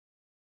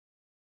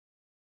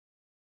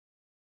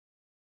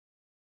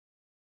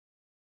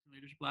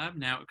Leadership Lab,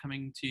 now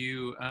coming to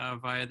you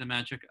via the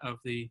magic of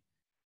the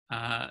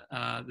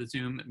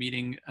Zoom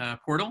meeting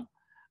portal.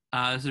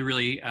 This is a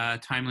really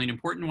timely and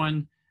important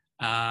one,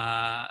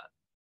 a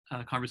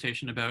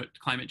conversation about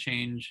climate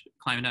change,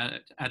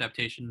 climate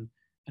adaptation,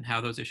 and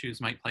how those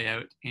issues might play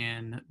out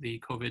in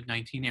the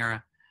COVID-19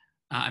 era.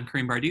 I'm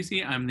Karim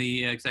Bardeesy. I'm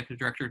the Executive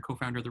Director and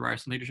co-founder of the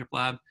Ryerson Leadership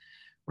Lab.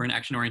 We're an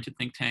action-oriented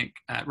think tank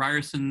at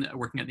Ryerson,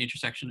 working at the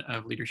intersection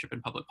of leadership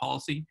and public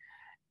policy,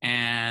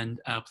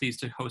 and pleased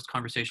to host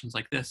conversations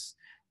like this.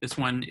 This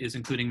one is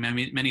including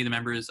many of the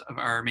members of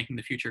our Making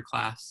the Future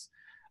class,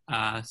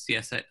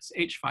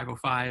 CSH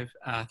 505,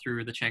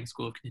 through the Chang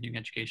School of Continuing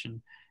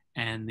Education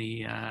and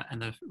the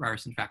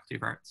Ryerson Faculty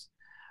of Arts.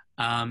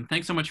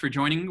 Thanks so much for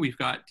joining. We've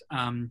got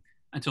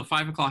until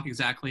 5 o'clock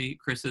exactly.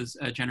 Chris has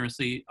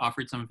generously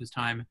offered some of his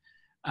time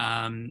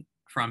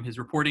from his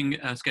reporting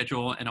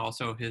schedule and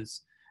also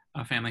his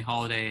family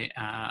holiday,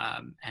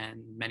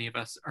 and many of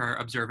us are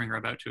observing or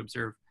about to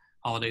observe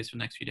holidays for the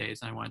next few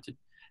days. And I wanted to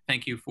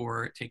thank you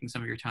for taking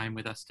some of your time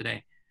with us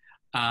today.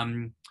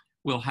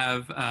 We'll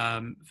have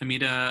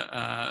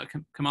Famida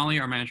Kamali,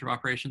 our Manager of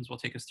Operations, will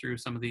take us through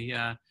some of the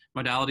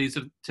modalities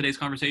of today's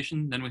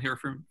conversation. Then we'll hear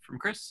from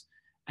Chris,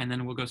 and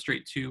then we'll go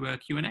straight to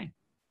Q&A.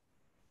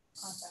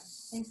 Awesome.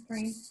 Thanks,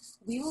 Karim.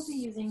 We will be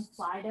using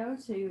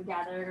Slido to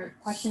gather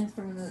questions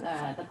from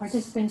the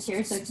participants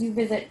here. So if you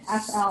visit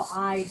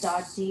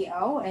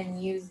fli.do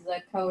and use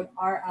the code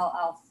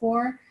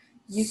RLL4,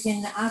 you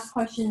can ask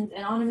questions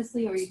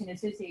anonymously, or you can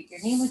associate your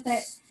name with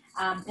it.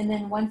 And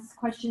then once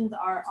questions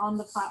are on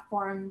the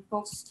platform,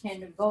 folks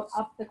can vote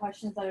up the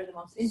questions that are the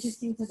most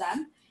interesting to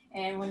them.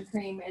 And when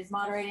Karim is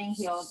moderating,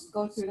 he'll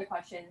go through the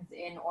questions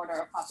in order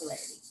of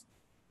popularity.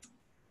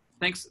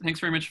 Thanks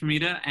very much,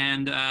 Famida.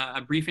 And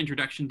a brief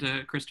introduction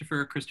to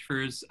Christopher.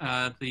 Christopher's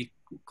the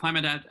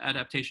climate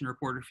adaptation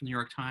reporter from the New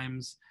York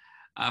Times,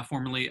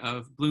 formerly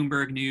of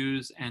Bloomberg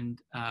News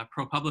and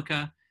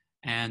ProPublica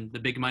and The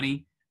Big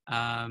Money,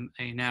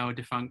 a now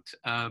defunct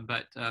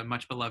but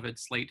much beloved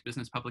Slate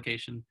business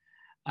publication.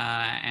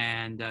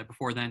 And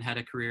before then had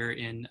a career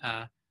in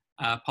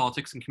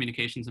politics and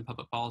communications and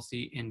public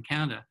policy in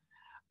Canada.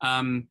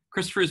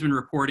 Christopher has been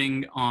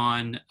reporting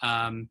on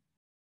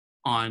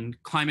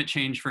climate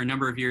change for a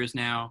number of years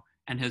now,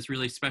 and has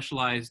really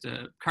specialized,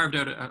 carved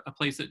out a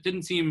place that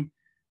didn't seem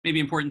maybe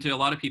important to a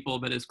lot of people,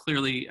 but has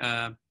clearly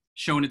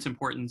shown its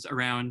importance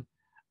around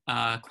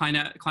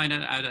climate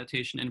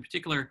adaptation, and in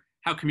particular,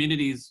 how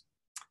communities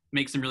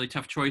make some really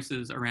tough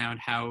choices around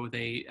how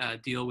they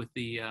deal with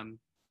the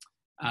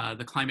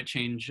climate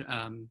change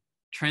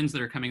trends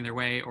that are coming their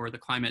way, or the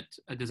climate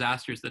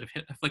disasters that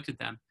have afflicted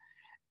them.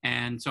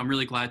 And so I'm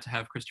really glad to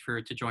have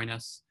Christopher to join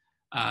us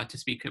to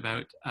speak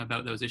about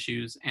those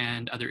issues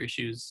and other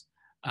issues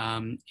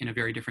in a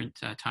very different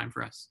time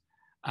for us.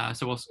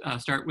 So we'll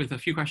start with a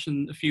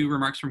few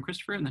remarks from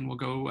Christopher, and then we'll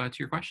go to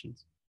your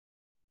questions.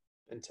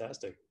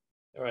 Fantastic.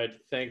 All right,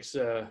 thanks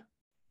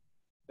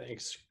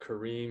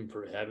Karim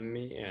for having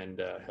me,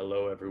 and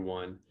hello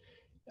everyone.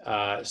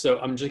 So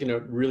I'm just going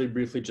to really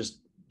briefly just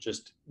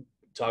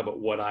talk about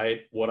what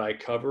I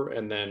cover,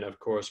 and then of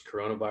course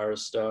coronavirus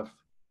stuff.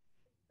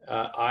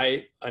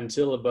 I,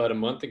 until about a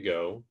month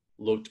ago,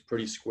 looked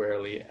pretty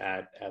squarely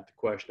at the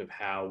question of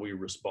how we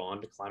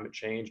respond to climate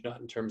change, not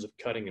in terms of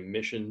cutting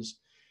emissions,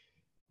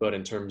 but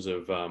in terms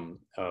of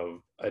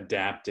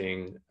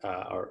adapting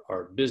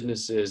our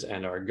businesses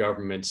and our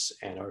governments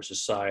and our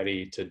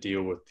society to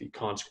deal with the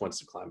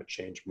consequences of climate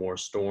change: more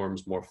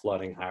storms, more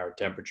flooding, higher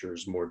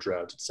temperatures, more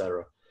droughts,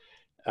 etc.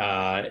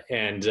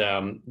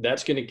 And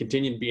that's going to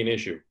continue to be an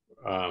issue.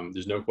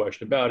 There's no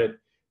question about it.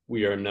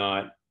 We are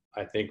not,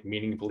 I think,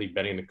 meaningfully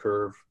bending the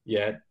curve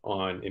yet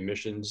on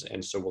emissions,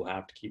 and so we'll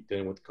have to keep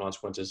dealing with the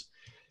consequences.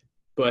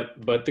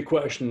 But the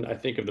question, I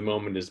think, of the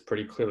moment is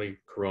pretty clearly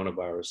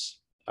coronavirus.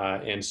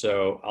 And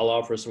so I'll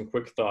offer some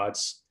quick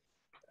thoughts,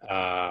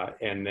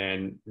 and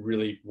then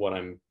really what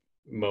I'm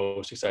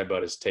most excited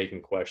about is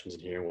taking questions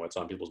and hearing what's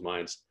on people's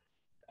minds.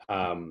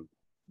 I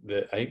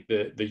think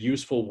the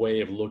useful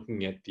way of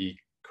looking at the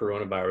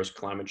coronavirus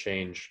climate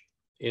change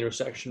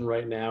intersection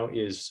right now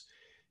is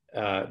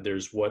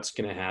there's what's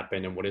going to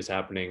happen and what is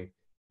happening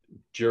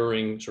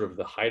during sort of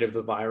the height of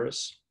the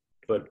virus,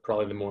 but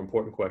probably the more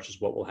important question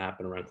is what will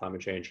happen around climate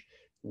change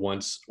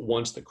once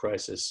the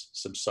crisis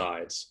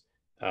subsides,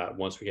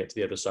 once we get to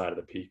the other side of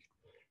the peak.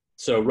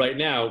 So right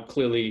now,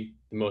 clearly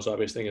the most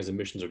obvious thing is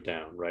emissions are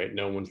down, right?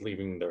 No one's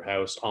leaving their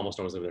house, almost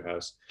no one's leaving their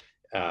house.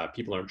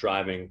 People aren't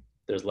driving,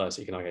 there's less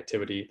economic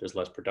activity, there's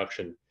less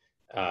production.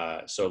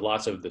 So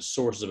lots of the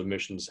sources of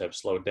emissions have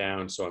slowed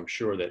down. So I'm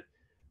sure that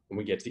when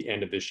we get to the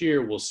end of this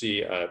year, we'll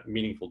see a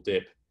meaningful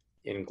dip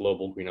in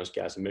global greenhouse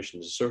gas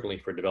emissions, certainly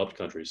for developed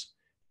countries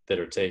that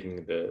are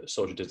taking the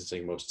social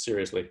distancing most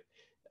seriously.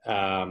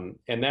 And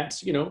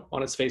that's,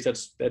 on its face,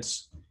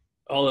 that's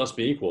all else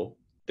being equal,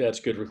 that's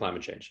good for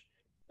climate change.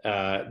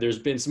 There's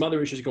been some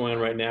other issues going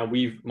on right now.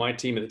 My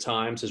team at the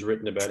Times has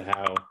written about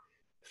how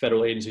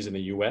federal agencies in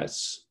the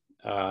US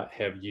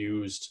have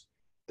used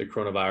the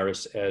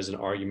coronavirus as an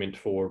argument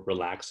for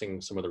relaxing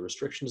some of the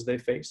restrictions they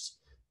face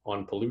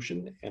on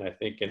pollution. And I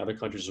think in other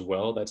countries as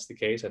well, that's the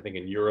case. I think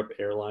in Europe,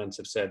 airlines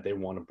have said they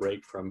want to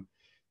break from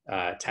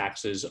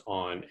taxes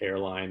on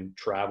airline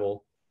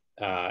travel.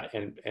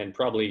 And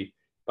probably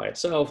by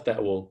itself,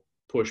 that will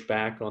push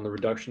back on the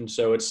reduction.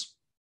 So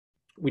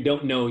we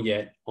don't know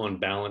yet on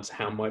balance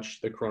how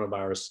much the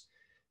coronavirus,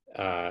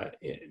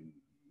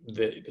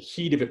 the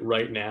heat of it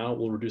right now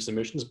will reduce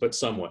emissions, but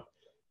somewhat.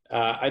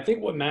 I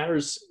think what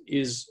matters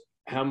is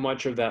how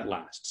much of that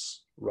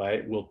lasts,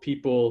 right? Will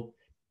people,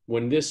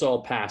 when this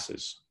all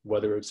passes,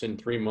 whether it's in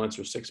 3 months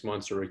or 6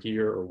 months or a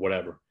year or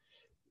whatever,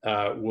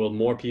 will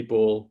more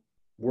people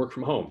work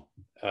from home?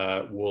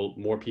 Will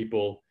more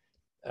people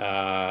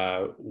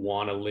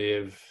want to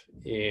live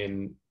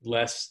in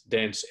less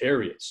dense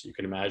areas? You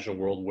can imagine a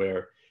world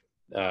where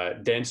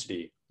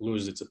density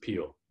loses its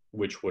appeal,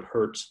 which would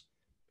hurt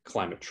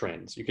climate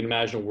trends. You can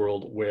imagine a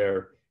world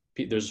where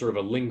there's sort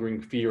of a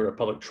lingering fear of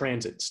public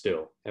transit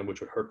still, and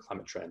which would hurt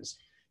climate trends.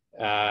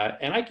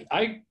 And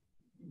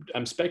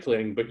I'm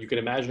speculating, but you can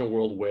imagine a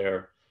world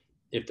where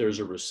if there's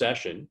a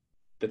recession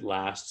that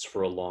lasts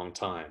for a long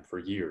time, for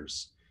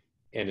years,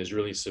 and is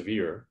really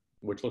severe,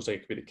 which looks like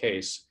it could be the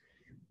case,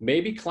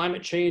 maybe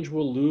climate change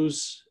will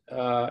lose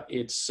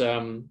its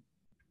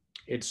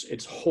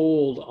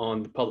hold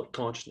on the public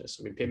consciousness.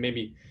 I mean,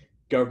 maybe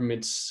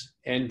governments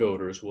and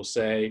voters will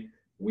say,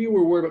 we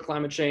were worried about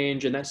climate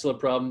change and that's still a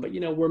problem, but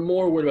we're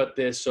more worried about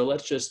this. So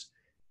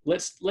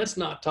let's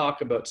not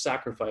talk about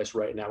sacrifice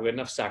right now. We got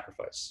enough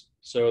sacrifice.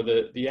 So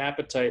the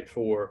appetite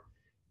for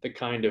the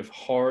kind of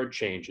hard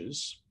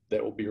changes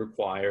that will be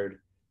required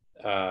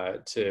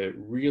to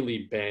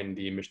really bend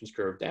the emissions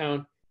curve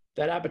down,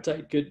 that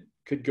appetite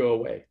could go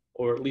away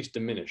or at least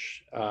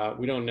diminish.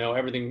 We don't know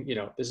everything,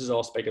 this is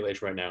all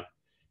speculation right now.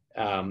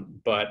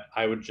 But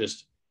I would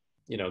just,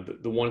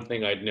 the one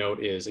thing I'd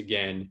note is,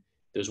 again,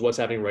 there's what's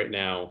happening right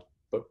now,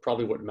 but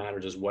probably what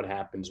matters is what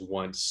happens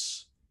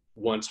once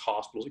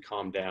hospitals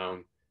calm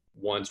down,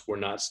 once we're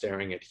not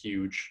staring at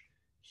huge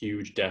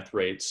death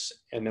rates.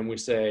 And then we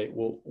say,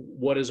 well,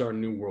 what does our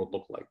new world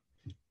look like?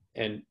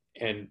 And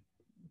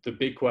the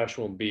big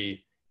question will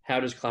be, how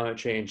does climate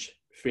change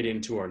fit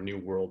into our new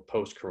world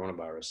post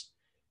coronavirus?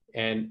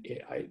 And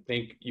I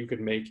think you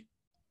could make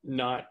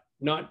not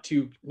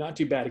too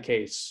bad a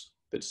case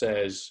that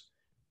says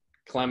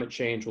climate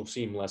change will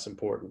seem less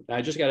important.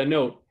 I just got a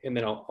note, and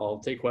then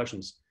I'll take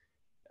questions.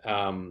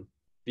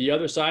 The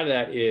other side of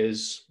that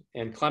is,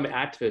 and climate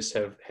activists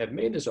have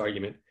made this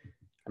argument,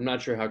 I'm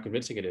not sure how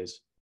convincing it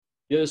is.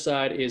 The other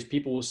side is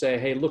people will say,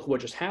 hey, look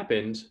what just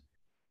happened.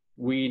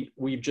 We've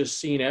just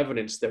seen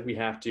evidence that we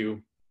have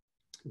to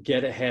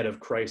get ahead of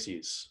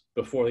crises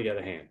before they get out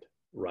of hand,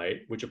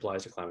 right? Which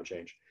applies to climate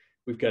change.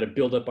 We've got to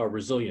build up our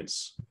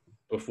resilience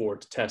before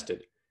it's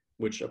tested,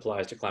 which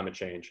applies to climate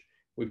change.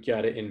 We've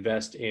got to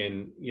invest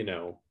in,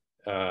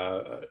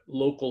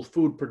 local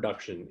food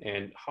production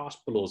and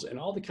hospitals and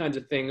all the kinds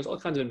of things, all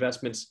kinds of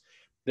investments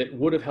that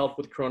would have helped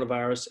with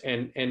coronavirus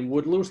and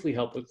would loosely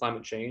help with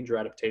climate change or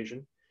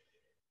adaptation.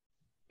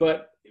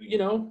 But,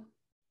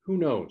 who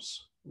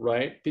knows,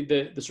 right?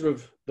 The sort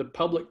of the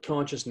public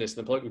consciousness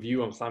and the public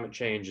view on climate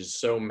change is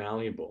so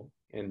malleable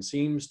and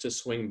seems to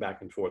swing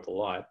back and forth a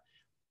lot.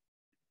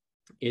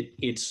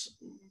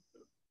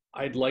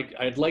 I'd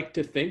like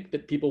to think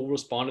that people will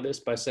respond to this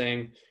by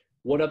saying,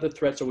 what other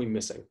threats are we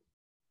missing?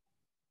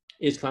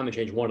 Is climate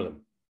change one of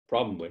them?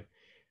 Probably.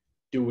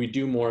 Do we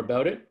do more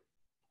about it?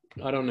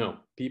 I don't know.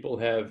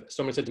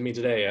 Someone said to me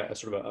today, a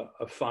sort of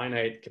a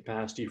finite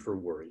capacity for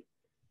worry.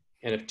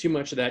 And if too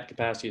much of that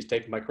capacity is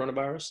taken by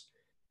coronavirus,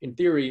 in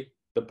theory,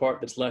 the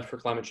part that's left for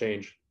climate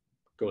change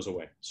goes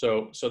away.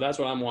 So that's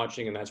what I'm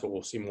watching, and that's what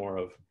we'll see more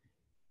of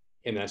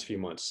in the next few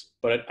months.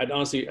 But I'd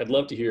honestly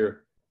love to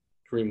hear,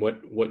 Karim,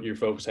 what your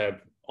folks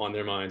have on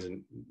their minds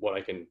and what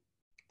I can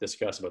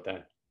discuss about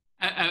that.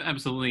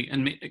 Absolutely.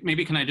 And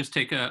maybe can I just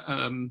take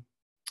a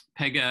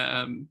peg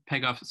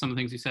off some of the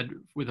things you said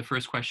with the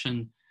first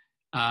question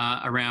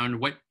around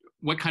what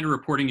kind of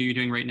reporting are you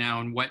doing right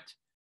now, and what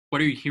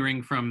are you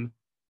hearing from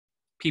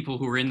people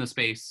who are in the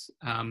space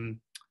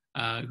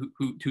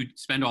who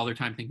spend all their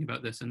time thinking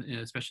about this, and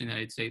especially in the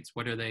United States?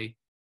 What are they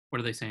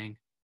saying?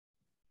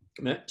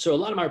 So a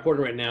lot of my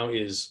reporting right now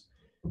is,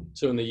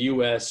 so in the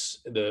US,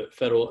 the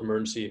Federal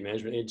Emergency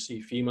Management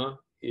Agency, FEMA,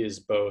 is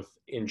both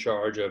in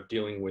charge of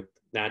dealing with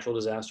natural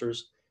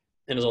disasters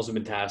and has also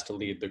been tasked to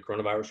lead the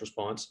coronavirus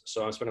response.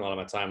 So I'm spending a lot of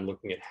my time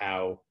looking at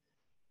how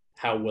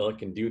well it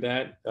can do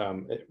that.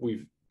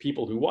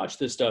 People who watch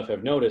this stuff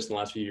have noticed in the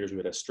last few years, we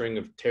had a string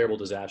of terrible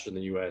disasters in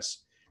the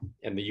US,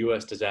 and the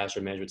US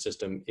disaster management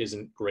system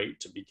isn't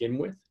great to begin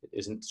with. It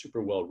isn't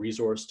super well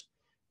resourced.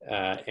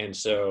 And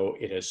so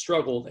it has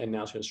struggled, and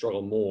now it's going to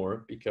struggle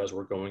more because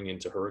we're going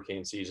into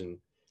hurricane season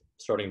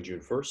starting June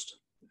 1st.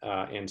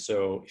 And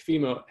so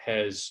FEMA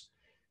has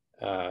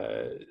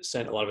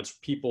sent a lot of its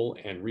people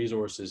and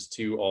resources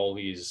to all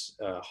these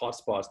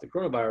hotspots, the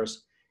coronavirus,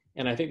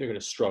 and I think they're going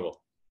to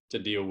struggle to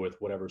deal with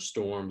whatever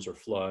storms or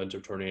floods or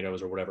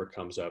tornadoes or whatever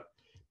comes up.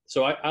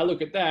 So I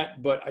look at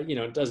that, but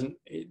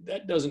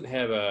that doesn't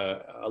have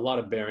a lot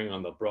of bearing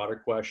on the broader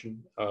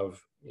question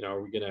of,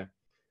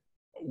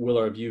 will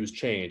our views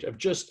change? I've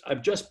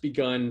just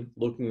begun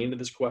looking into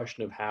this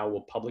question of how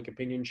will public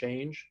opinion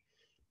change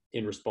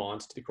in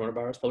response to the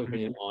coronavirus, public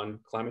opinion on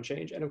climate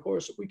change. And of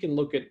course, we can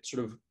look at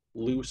sort of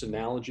loose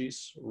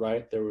analogies,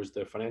 right? There was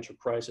the financial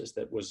crisis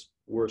that was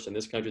worse in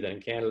this country than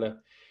in Canada.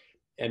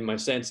 And my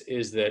sense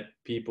is that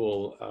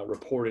people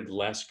reported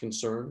less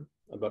concern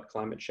about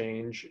climate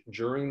change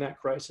during that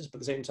crisis. But at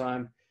the same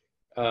time,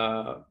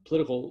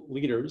 political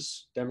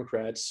leaders,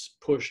 Democrats,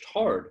 pushed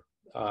hard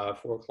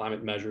for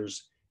climate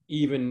measures,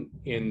 even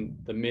in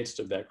the midst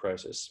of that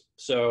crisis.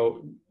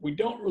 So we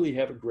don't really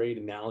have a great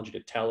analogy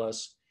to tell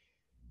us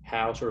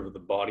how sort of the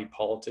body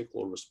politic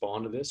will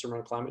respond to this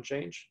around climate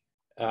change.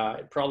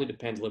 It probably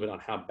depends a little bit on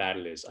how bad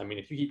it is. I mean,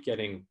 if you keep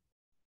getting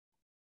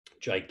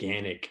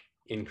gigantic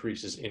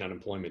increases in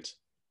unemployment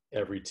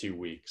every 2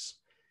 weeks,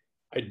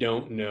 I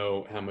don't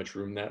know how much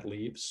room that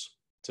leaves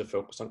to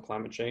focus on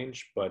climate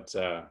change. But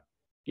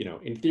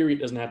in theory, it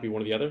doesn't have to be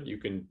one or the other. You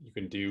can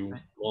do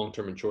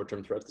long-term and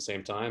short-term threats at the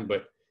same time,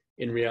 but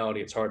in reality,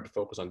 it's hard to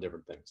focus on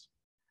different things.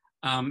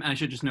 And I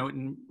should just note,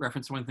 in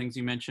reference to one of the things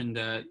you mentioned,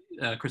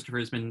 Christopher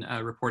has been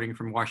reporting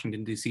from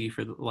Washington, D.C.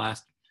 for the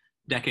last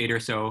decade or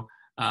so,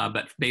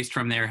 but based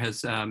from there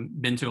has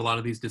been to a lot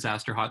of these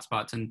disaster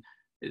hotspots. And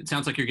it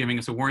sounds like you're giving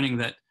us a warning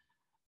that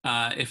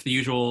if the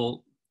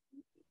usual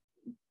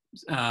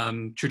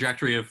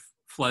trajectory of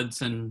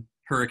floods and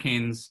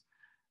hurricanes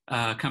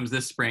comes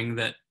this spring,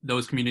 that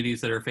those communities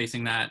that are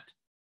facing that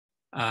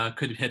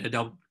could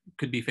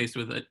be faced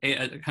with a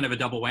kind of a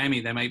double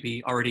whammy. They might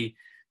be already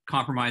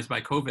compromised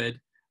by COVID.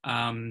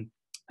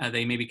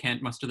 They maybe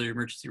can't muster their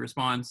emergency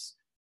response,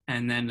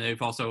 and then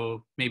they've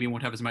also maybe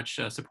won't have as much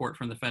support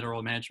from the federal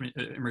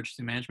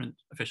emergency management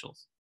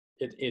officials.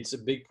 It's a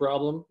big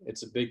problem.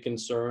 It's a big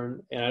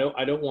concern, and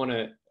I don't want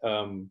to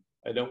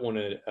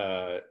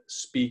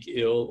speak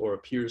ill or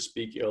appear to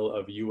speak ill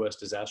of U.S.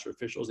 disaster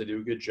officials. They do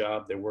a good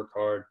job. They work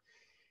hard.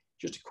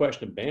 Just a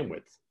question of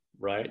bandwidth,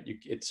 right?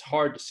 It's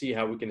hard to see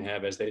how we can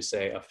have, as they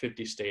say, a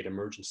 50-state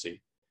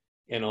emergency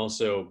and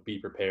also be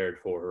prepared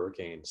for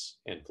hurricanes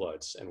and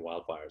floods and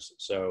wildfires.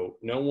 So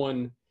no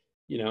one,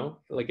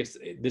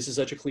 this is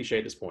such a cliche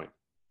at this point,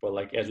 but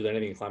like as with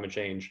anything in climate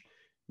change,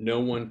 no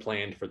one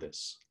planned for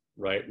this,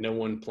 right? No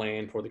one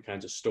planned for the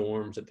kinds of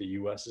storms that the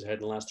U.S. has had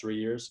in the last 3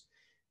 years.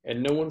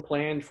 And no one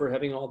planned for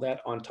having all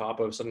that on top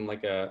of something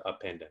like a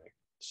pandemic.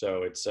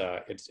 So it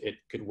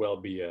could well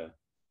be a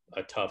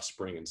tough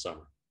spring and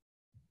summer.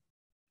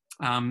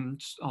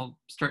 I'll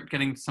start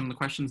getting some of the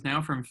questions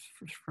now from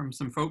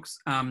some folks.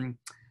 And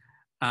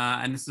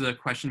this is a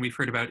question we've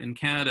heard about in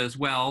Canada as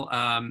well.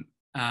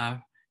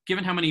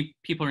 Given how many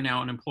people are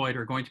now unemployed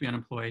or going to be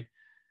unemployed,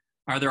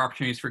 are there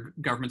opportunities for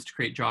governments to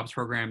create jobs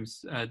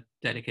programs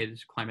dedicated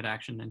to climate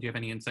action? And do you have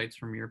any insights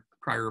from your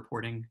prior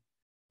reporting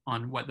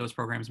on what those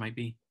programs might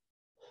be?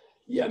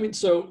 Yeah, I mean,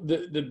 so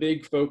the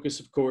big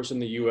focus, of course, in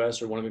the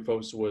U.S., or one of the big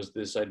focuses, was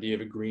this idea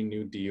of a Green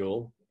New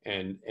Deal,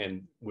 and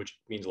which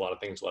means a lot of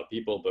things to a lot of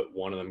people, but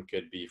one of them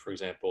could be, for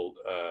example,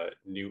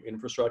 new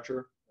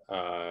infrastructure,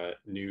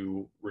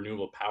 new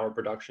renewable power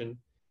production,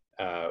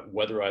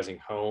 weatherizing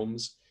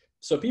homes.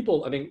 So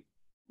people, I think,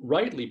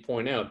 rightly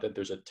point out that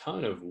there's a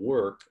ton of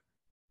work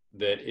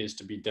that is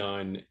to be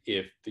done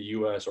if the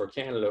U.S. or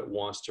Canada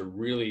wants to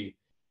really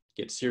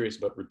get serious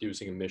about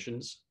reducing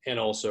emissions and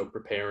also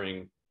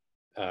preparing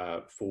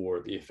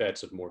for the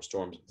effects of more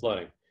storms and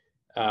flooding.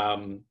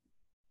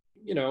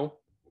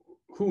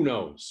 Who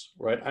knows,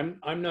 right?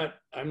 I'm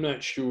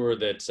not sure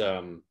that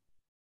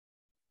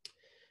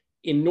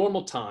in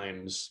normal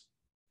times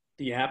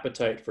the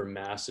appetite for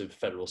massive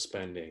federal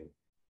spending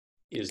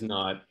is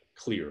not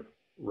clear,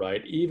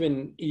 right?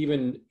 Even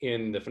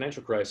in the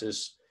financial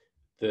crisis,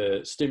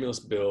 the stimulus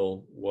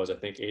bill was, I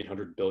think,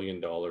 $800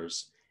 billion,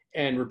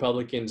 and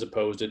Republicans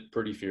opposed it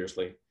pretty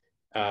fiercely.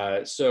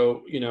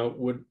 So,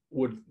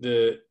 would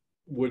the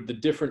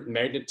different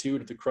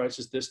magnitude of the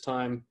crisis this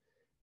time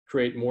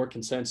create more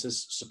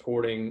consensus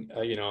supporting,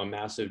 a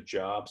massive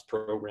jobs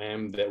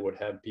program that would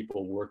have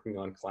people working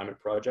on climate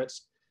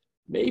projects?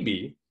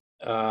 Maybe.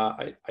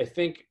 I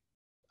think,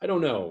 I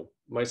don't know.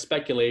 My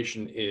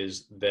speculation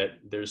is that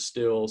there's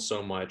still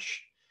so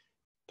much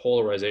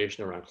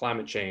polarization around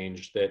climate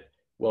change that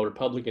while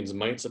Republicans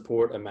might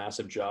support a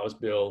massive jobs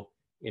bill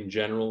in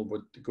general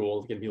with the goal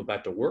of getting people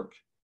back to work,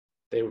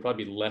 they would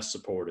probably be less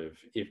supportive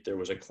if there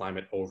was a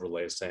climate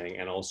overlay saying,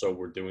 and also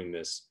we're doing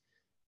this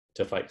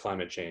to fight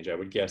climate change. I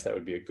would guess that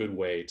would be a good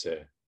way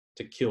to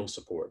kill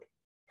support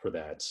for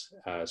that.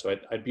 So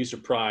I'd be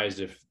surprised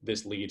if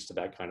this leads to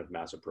that kind of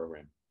massive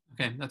program.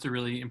 Okay, that's a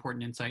really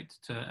important insight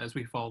as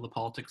we follow the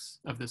politics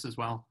of this as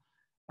well.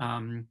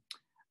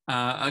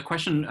 A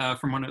question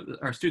from one of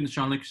our students,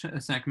 Jean-Luc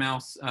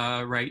Sac-Mouse,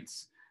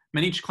 writes,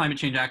 many climate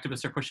change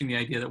activists are pushing the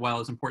idea that while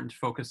it's important to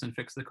focus and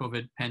fix the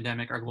COVID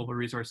pandemic, our global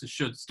resources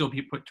should still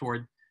be put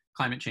toward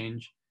climate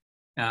change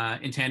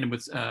in tandem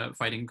with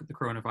fighting the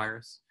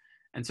coronavirus.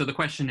 And so the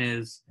question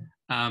is,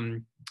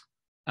 can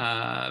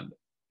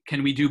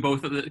can we do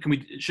both of the,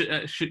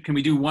 can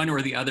we do one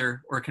or the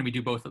other, or can we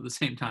do both at the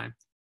same time?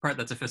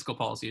 That's a fiscal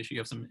policy issue. You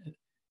have some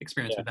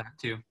experience with that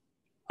too.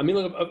 I mean,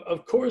 look,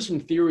 of course, in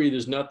theory,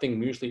 there's nothing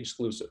mutually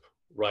exclusive,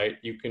 right?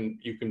 You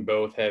can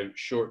both have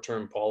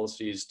short-term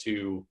policies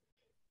to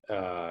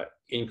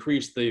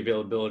increase the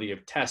availability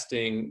of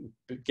testing,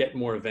 get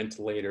more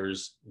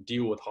ventilators,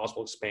 deal with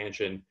hospital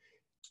expansion,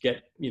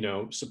 get,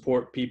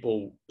 support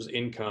people's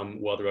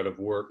income while they're out of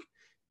work,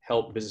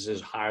 help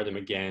businesses hire them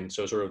again.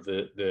 So sort of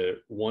the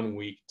 1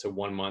 week to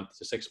 1 month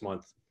to 6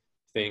 month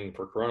thing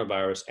for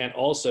coronavirus, and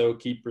also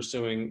keep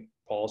pursuing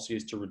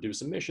policies to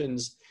reduce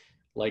emissions,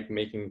 like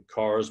making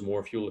cars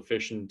more fuel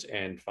efficient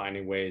and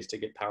finding ways to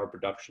get power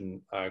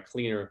production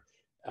cleaner.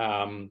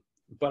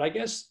 But I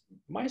guess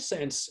my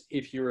sense,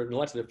 if you're an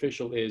elected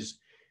official, is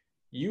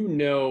you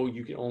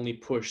can only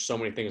push so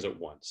many things at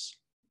once.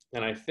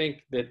 And I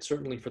think that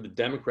certainly for the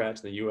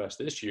Democrats in the US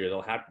this year,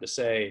 they'll have to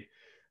say,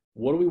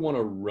 what do we want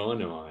to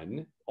run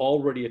on?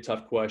 Already a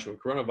tough question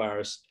with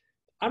coronavirus.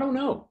 I don't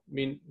know. I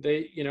mean,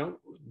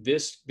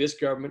 this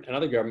government and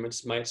other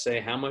governments might say,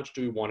 how much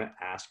do we want to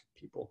ask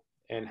people?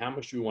 And how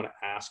much do we want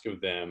to ask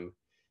of them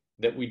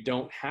that we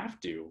don't have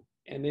to?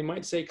 And they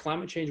might say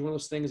climate change is one of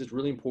those things that's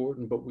really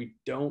important, but we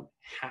don't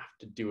have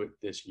to do it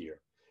this year.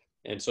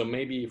 And so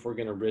maybe if we're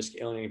going to risk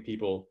alienating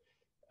people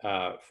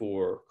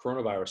for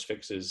coronavirus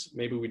fixes,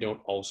 maybe we don't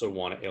also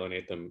want to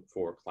alienate them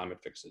for climate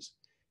fixes.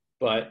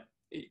 But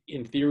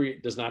in theory,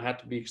 it does not have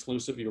to be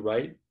exclusive. You're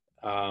right.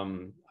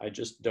 I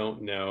just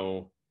don't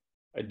know.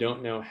 I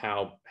don't know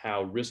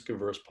how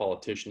risk-averse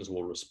politicians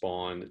will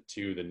respond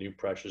to the new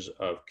pressures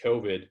of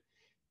COVID,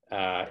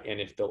 and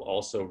if they'll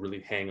also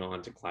really hang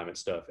on to climate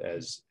stuff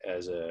as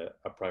a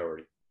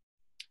priority.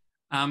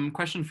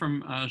 Question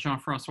from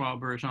Jean-François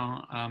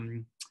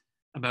Bergeon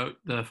about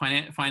the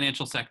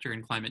financial sector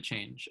and climate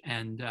change,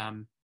 and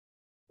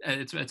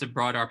it's a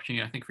broad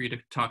opportunity, I think, for you to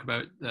talk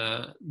about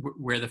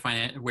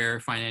where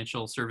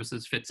financial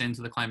services fits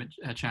into the climate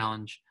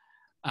challenge,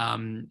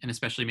 and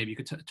especially maybe you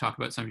could talk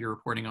about some of your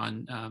reporting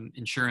on the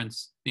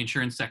insurance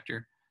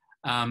sector.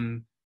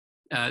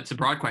 It's a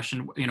broad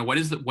question. What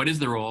is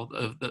the role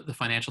of the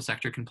financial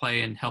sector can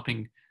play in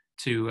helping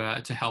to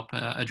help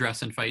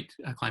address and fight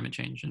climate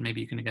change? And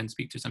maybe you can again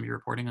speak to some of your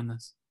reporting on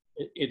this.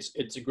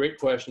 It's a great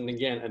question.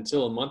 Again,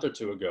 until a month or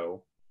two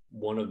ago,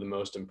 one of the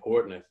most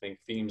important, I think,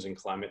 themes in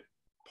climate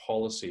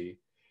policy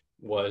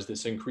was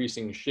this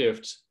increasing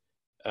shift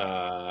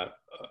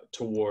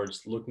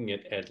towards looking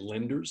at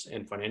lenders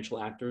and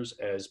financial actors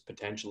as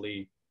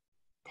potentially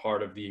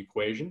part of the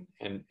equation,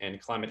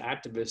 and climate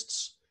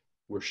activists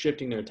were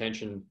shifting their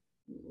attention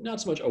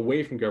not so much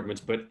away from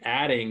governments, but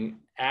adding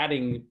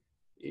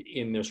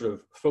in their sort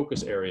of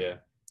focus area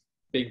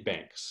big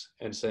banks,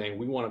 and saying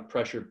we want to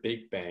pressure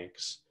big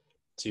banks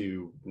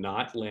to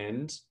not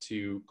lend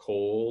to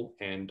coal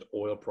and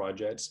oil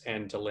projects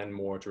and to lend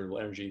more to renewable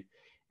energy.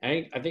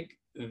 And I think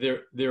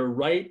they're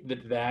right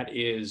that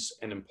is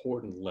an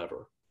important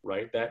lever,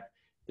 right? That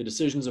the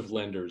decisions of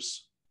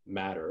lenders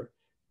matter.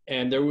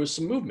 And there was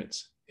some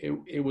movements.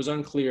 It was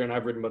unclear, and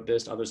I've written about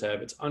this, others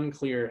have, it's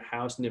unclear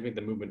how significant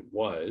the movement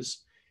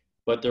was,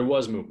 but there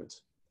was movement.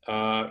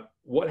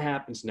 What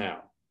happens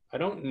now? I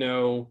don't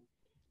know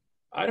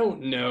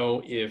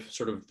if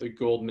sort of the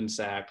Goldman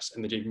Sachs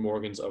and the JP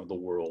Morgans of the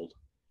world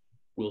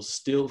will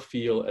still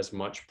feel as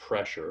much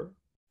pressure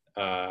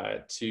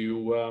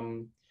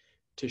to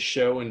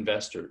show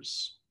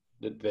investors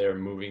that they're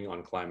moving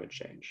on climate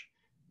change.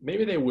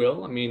 Maybe they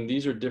will. I mean,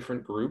 these are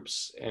different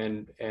groups,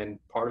 and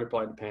part of it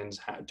probably depends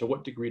to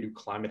what degree do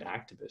climate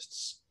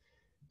activists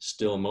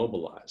still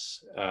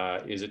mobilize?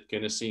 Is it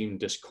going to seem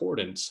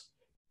discordant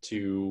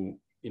to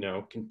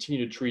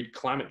continue to treat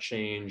climate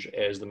change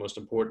as the most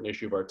important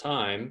issue of our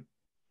time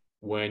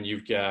when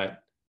you've got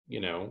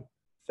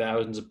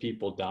thousands of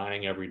people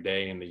dying every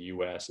day in the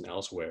US and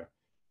elsewhere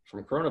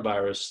from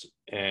coronavirus,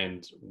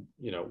 and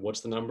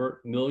what's the number?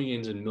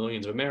 Millions and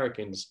millions of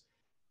Americans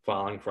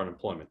filing for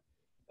unemployment.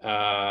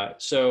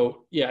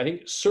 So yeah, I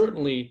think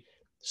certainly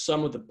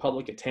some of the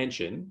public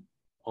attention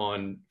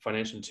on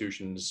financial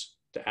institutions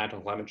to act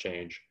on climate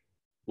change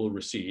will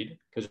recede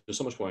because there's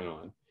so much going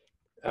on.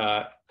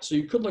 So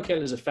you could look at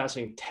it as a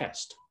fascinating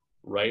test,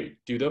 right?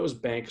 Do those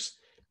banks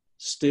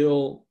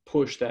still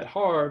push that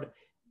hard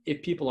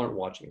if people aren't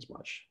watching as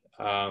much?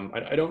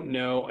 I don't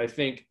know. I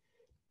think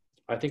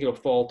it'll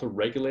fall to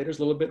regulators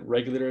a little bit.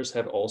 Regulators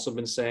have also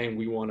been saying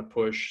we want to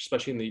push,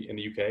 especially in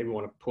the UK, we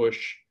want to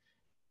push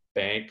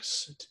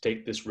banks to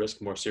take this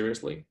risk more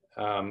seriously.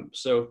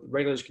 So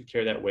regulators could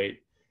carry that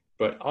weight,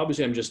 but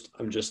obviously I'm just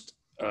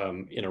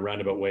in a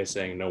roundabout way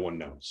saying no one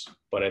knows.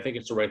 But I think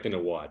it's the right thing to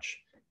watch,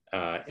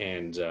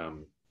 and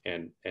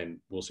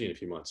we'll see in a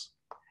few months.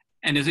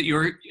 And is it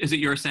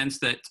your sense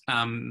that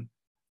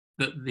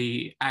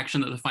the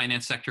action that the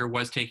finance sector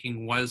was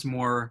taking was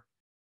more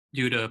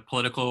due to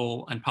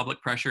political and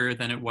public pressure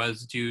than it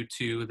was due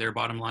to their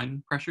bottom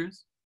line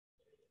pressures?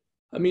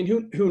 I mean,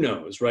 who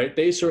knows, right?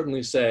 They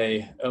certainly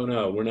say, "Oh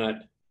no,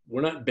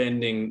 we're not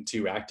bending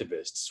to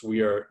activists.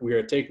 We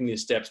are taking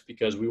these steps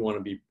because we want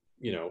to be,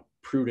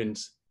 prudent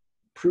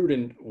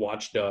prudent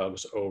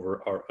watchdogs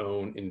over our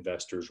own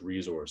investors'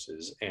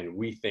 resources, and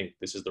we think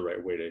this is the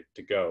right way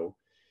to go.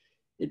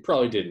 It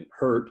probably didn't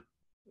hurt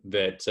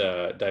that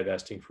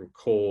divesting from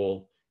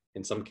coal,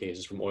 in some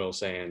cases from oil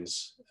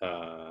sands,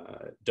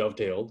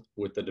 dovetailed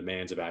with the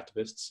demands of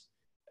activists.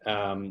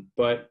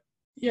 But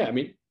yeah, I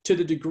mean, to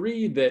the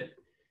degree that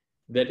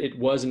it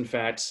was in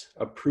fact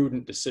a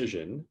prudent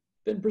decision,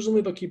 then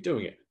presumably they'll keep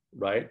doing it,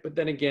 right? But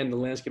then again, the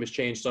landscape has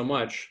changed so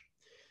much.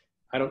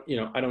 I don't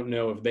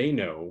know if they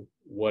know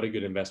what a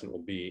good investment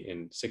will be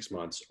in 6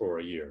 months or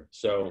a year.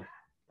 So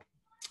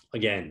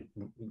again,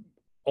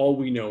 all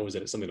we know is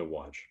that it's something to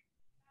watch.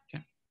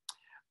 Okay.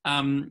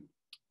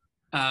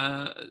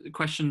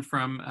 Question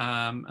from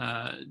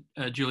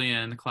Julia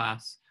in the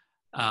class.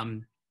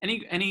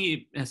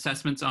 Any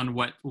assessments on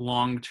what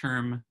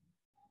long-term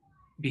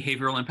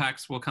behavioral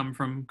impacts will come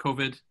from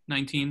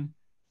COVID-19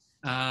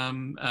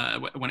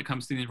 when it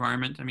comes to the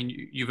environment? I mean,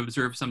 you've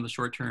observed some of the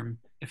short-term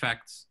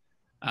effects.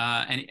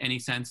 Any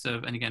sense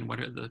of, and again, what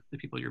are the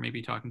people you're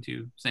maybe talking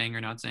to saying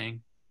or not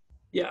saying?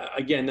 Yeah,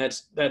 again,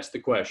 that's the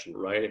question,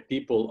 right? If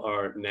people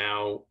are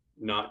now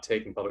not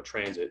taking public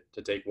transit,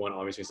 to take one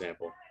obvious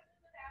example,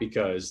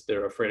 because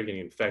they're afraid of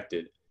getting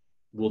infected,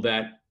 will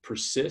that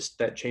persist,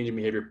 that change in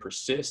behavior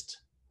persist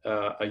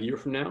a year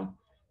from now?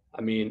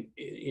 I mean,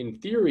 in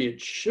theory,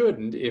 it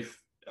shouldn't. If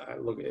I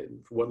look at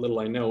what little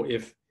I know,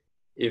 if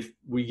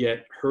we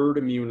get herd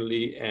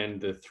immunity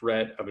and the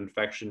threat of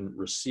infection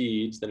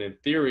recedes, then in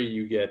theory,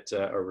 you get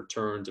a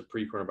return to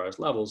pre-coronavirus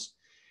levels.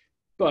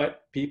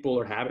 But people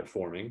are habit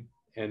forming.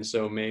 And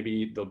so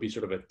maybe there'll be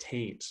sort of a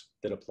taint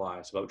that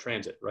applies to public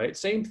transit, right?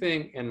 Same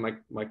thing, and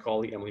my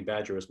colleague Emily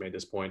Badger has made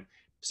this point,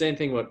 same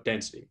thing about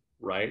density,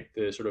 right?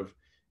 The sort of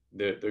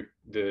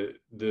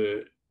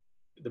the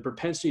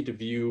propensity to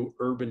view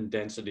urban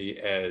density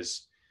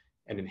as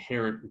an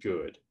inherent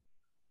good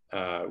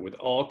with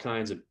all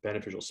kinds of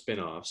beneficial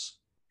spin-offs,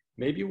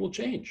 maybe it will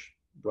change,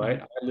 right?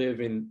 Mm-hmm. I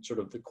live in sort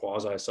of the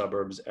quasi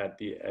suburbs at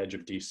the edge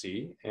of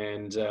DC,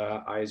 and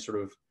I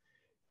sort of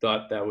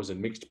thought that was a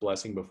mixed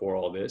blessing before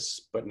all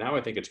this, but now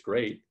I think it's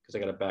great because I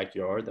got a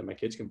backyard that my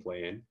kids can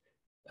play in.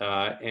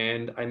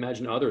 And I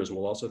imagine others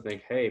will also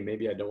think, hey,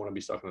 maybe I don't want to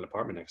be stuck in an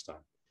apartment next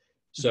time.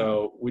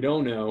 So we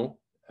don't know.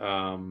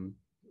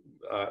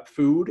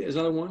 Food is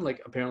another one.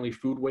 Like apparently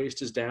food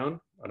waste is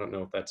down. I don't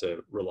know if that's a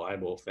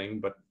reliable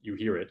thing, but you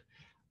hear it.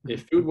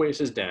 If food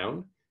waste is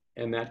down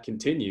and that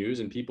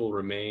continues and people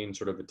remain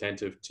sort of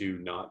attentive to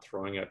not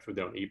throwing out food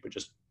they don't eat, but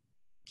just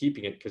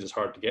keeping it because it's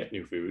hard to get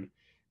new food,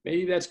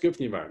 maybe that's good for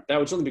the environment. That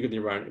would certainly be good for the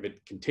environment if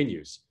it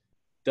continues.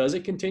 Does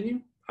it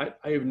continue? I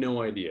have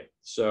no idea.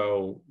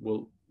 So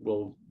we'll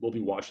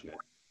be watching that.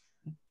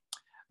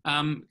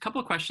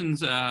 Couple of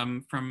questions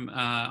from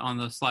on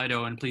the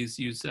Slido, and please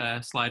use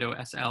Slido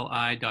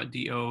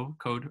sli.do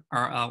code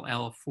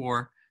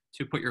RLL4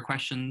 to put your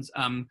questions.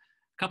 A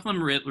couple of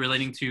them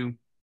relating to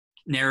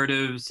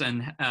narratives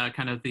and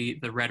kind of the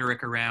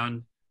rhetoric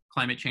around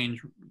climate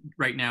change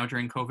right now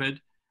during COVID.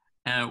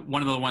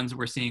 One of the ones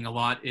we're seeing a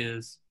lot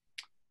is,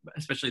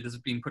 especially this is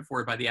being put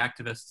forward by the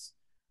activists,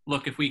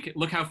 look, if we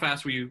look how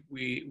fast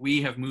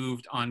we have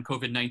moved on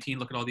COVID-19,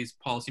 look at all these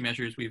policy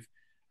measures we've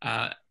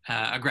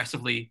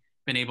aggressively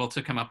been able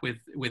to come up with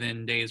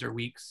within days or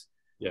weeks.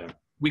 Yeah.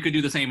 We could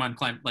do the same on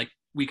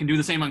we can do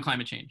the same on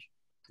climate change.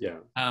 Yeah.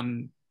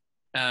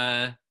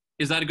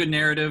 Is that a good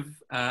narrative?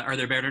 Are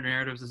there better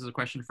narratives? This is a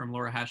question from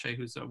Laura Hache,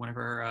 who's one of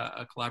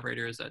our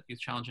collaborators at Youth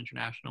Challenge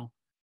International.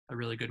 A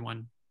really good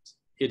one.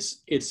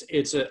 It's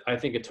I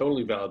think a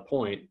totally valid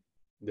point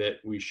that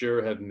we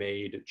sure have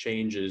made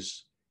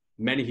changes.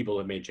 Many people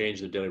have made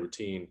changes in their daily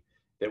routine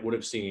that would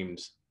have seemed,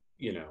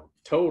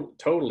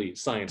 totally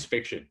science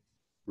fiction,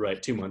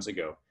 right, 2 months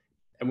ago.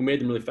 And we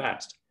made them really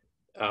fast.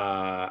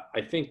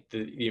 I think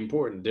the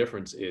important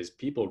difference is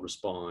people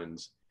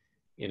respond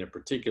in a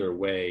particular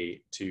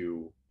way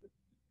to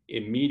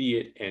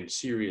immediate and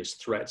serious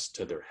threats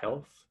to their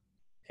health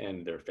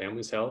and their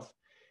family's health.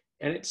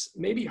 And it's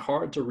maybe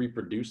hard to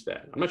reproduce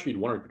that. I'm not sure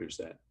you'd want to reproduce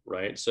that,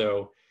 right?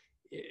 So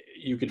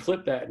you could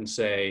flip that and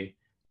say,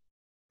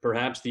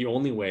 perhaps the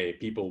only way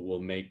people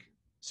will make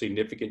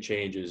significant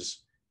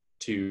changes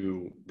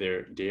to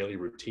their daily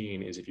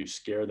routine is if you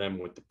scare them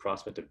with the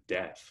prospect of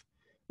death,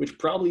 which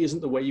probably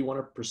isn't the way you want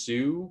to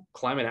pursue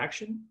climate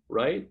action,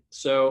 right?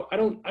 So I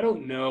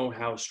don't know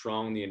how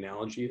strong the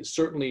analogy is.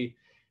 Certainly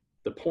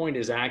the point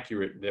is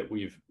accurate that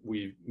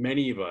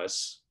many of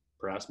us,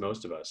 perhaps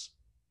most of us,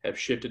 have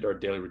shifted our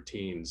daily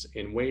routines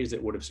in ways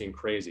that would have seemed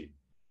crazy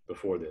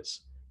before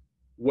this.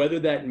 Whether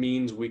that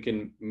means we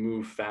can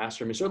move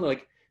faster, I mean,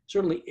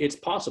 certainly it's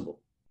possible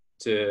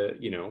to,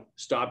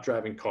 stop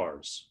driving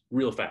cars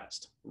real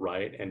fast,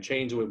 right? And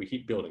change the way we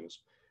heat buildings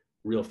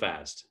real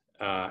fast.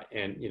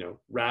 And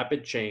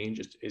rapid change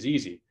is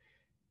easy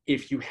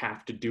if you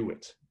have to do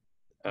it.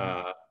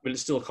 But it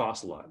still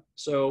costs a lot.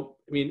 So,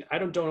 I mean, I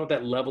don't know if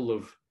that level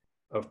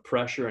of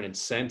pressure and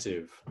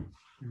incentive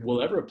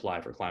will ever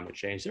apply for climate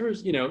change. There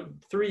was,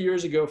 3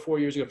 years ago, 4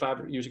 years ago,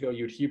 5 years ago,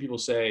 you'd hear people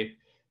say,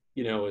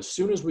 as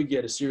soon as we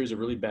get a series of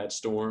really bad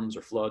storms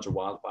or floods or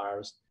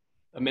wildfires,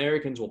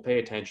 Americans will pay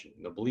attention,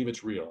 and they'll believe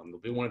it's real, and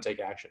they'll want to take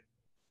action.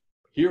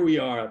 Here we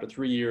are after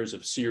 3 years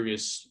of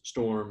serious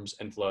storms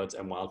and floods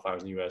and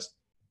wildfires in the US.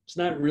 It's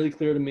not really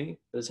clear to me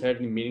that it's had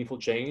any meaningful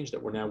change,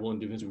 that we're now willing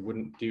to do things we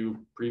wouldn't do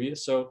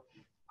previous. So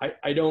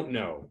I don't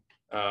know.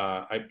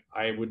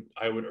 I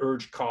would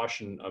urge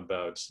caution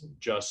about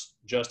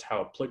just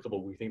how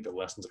applicable we think the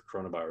lessons of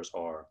coronavirus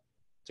are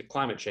to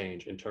climate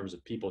change in terms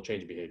of people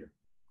changing behavior.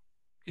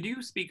 Could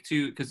you speak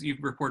to, because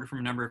you've reported from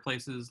a number of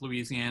places,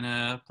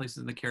 Louisiana, places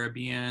in the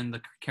Caribbean,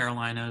 the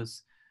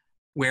Carolinas,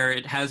 where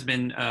it has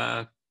been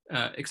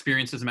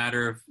experienced as a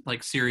matter of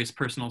like serious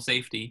personal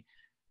safety.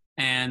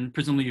 And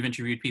presumably you've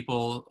interviewed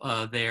people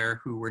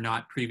there who were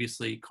not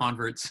previously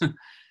converts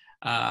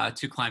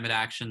to climate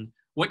action.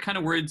 What kind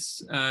of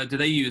words do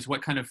they use?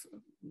 What kind of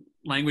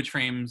language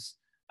frames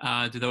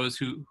do those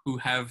who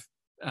have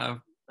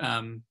had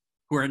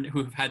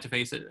to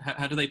face it?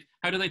 How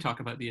do they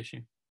talk about the issue?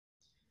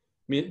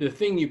 I mean, the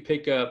thing you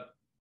pick up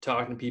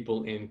talking to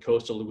people in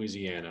coastal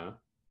Louisiana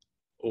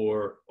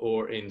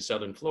or in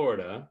southern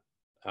Florida,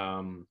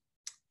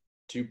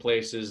 two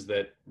places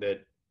that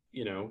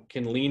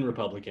can lean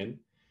Republican,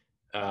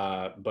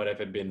 but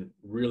have been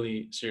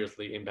really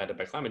seriously impacted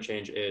by climate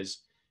change, is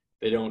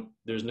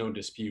there's no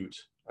dispute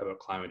about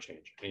climate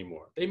change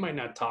anymore. They might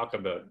not talk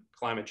about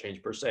climate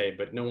change per se,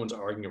 but no one's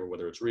arguing over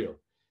whether it's real.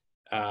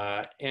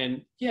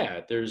 And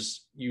yeah,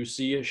 you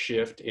see a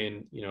shift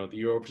in, the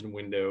European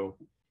window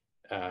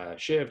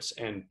shifts,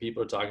 and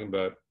people are talking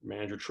about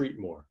manage retreat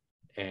more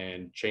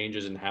and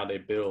changes in how they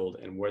build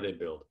and where they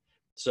build.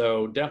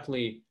 So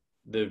definitely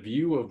the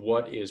view of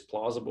what is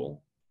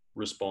plausible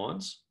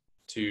responds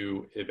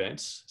to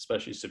events,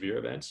 especially severe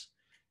events.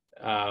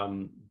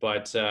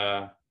 But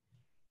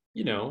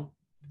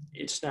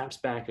it snaps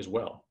back as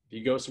well. If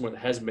you go somewhere that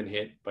hasn't been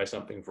hit by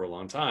something for a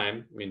long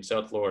time, I mean,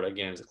 South Florida,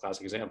 again, is a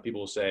classic example.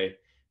 People will say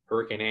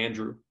Hurricane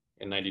Andrew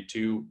in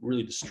 92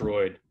 really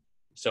destroyed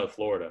South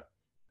Florida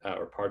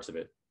or parts of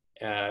it.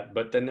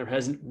 But then there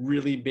hasn't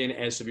really been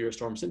as severe a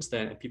storm since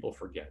then, and people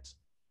forget.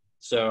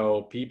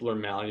 So people are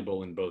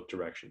malleable in both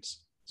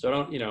directions.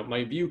 So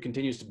my view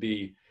continues to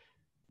be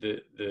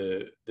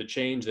the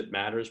change that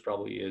matters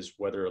probably is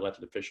whether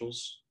elected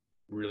officials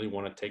really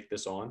want to take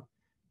this on,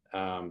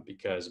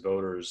 because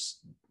voters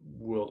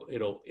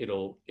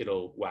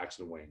it'll wax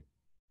and wane.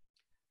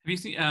 Have you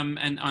seen,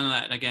 and on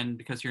that again,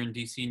 because you're in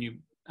DC and you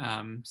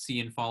see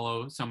and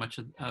follow so much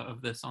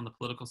of this on the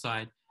political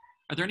side,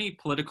 are there any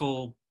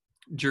political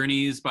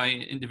journeys by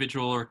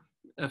individual or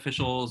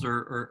officials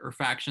or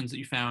factions that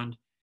you found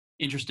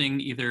interesting,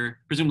 either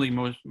presumably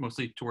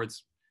mostly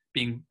towards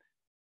being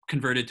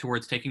converted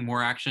towards taking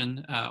more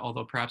action,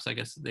 although perhaps I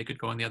guess they could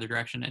go in the other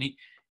direction?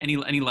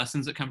 Any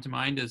lessons that come to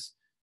mind? As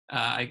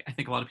I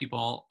think a lot of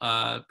people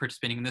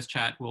participating in this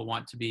chat will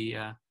want to be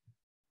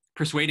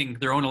persuading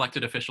their own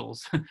elected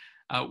officials.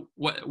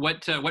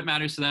 What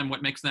matters to them?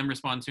 What makes them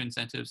respond to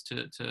incentives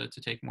to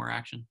take more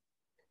action?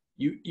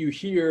 You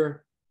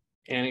hear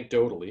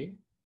anecdotally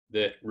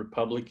that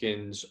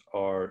Republicans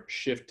are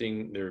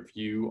shifting their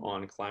view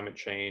on climate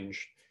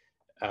change.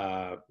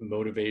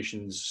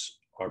 Motivations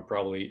are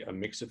probably a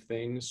mix of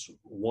things.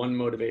 One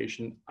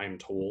motivation, I'm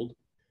told,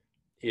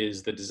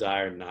 is the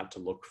desire not to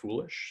look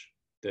foolish.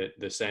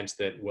 The sense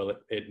that, well,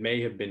 it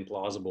may have been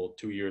plausible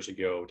 2 years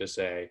ago to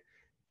say,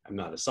 I'm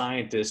not a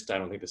scientist, I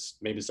don't think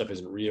maybe this stuff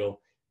isn't real.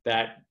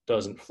 That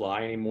doesn't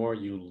fly anymore.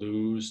 You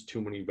lose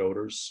too many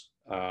voters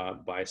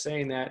by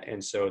saying that.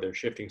 And so they're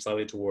shifting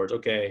slightly towards,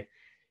 okay,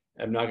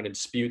 I'm not going to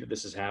dispute that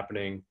this is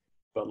happening,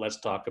 but let's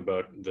talk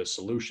about the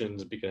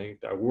solutions, because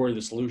I worry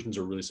the solutions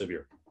are really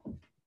severe.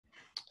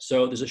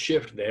 So there's a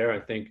shift there. I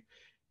think,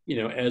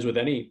 as with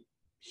any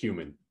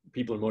human,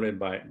 people are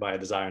motivated by a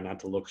desire not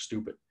to look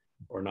stupid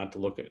or not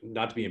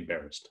to be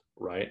embarrassed,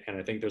 right? And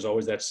I think there's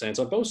always that sense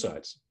on both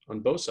sides. What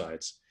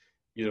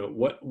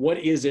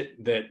is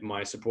it that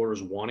my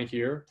supporters want to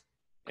hear,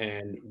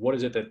 and what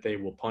is it that they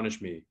will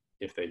punish me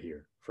if they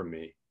hear from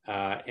me?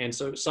 And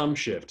so some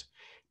shift,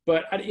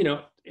 but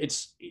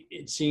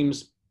it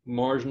seems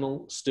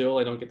marginal still.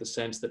 I don't get the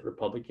sense that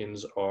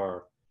Republicans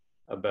are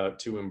about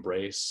to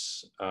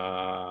embrace,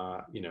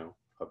 a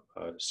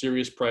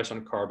serious price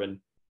on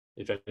carbon,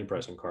 if any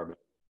price on carbon,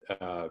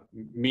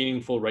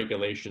 meaningful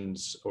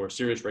regulations or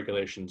serious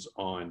regulations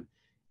on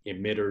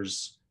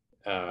emitters,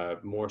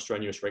 more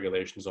strenuous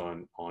regulations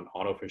on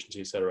auto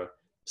efficiency, et cetera.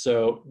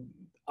 So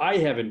I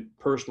haven't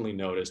personally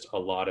noticed a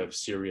lot of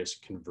serious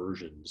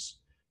conversions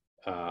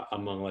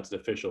among elected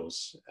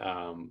officials,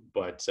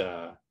 but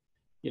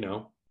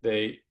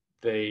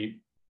they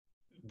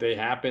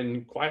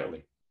happen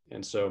quietly,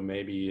 and so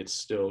maybe it's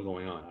still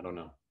going on. I don't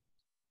know.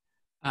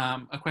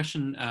 A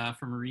question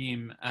from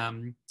Reem.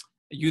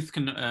 Youth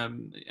can,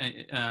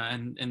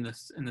 and in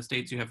the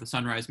States, you have the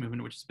Sunrise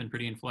Movement, which has been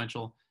pretty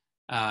influential,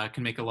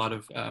 can make a lot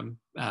of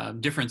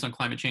difference on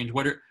climate change.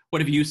 What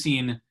have you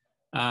seen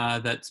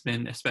that's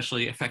been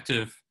especially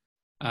effective,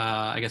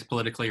 I guess,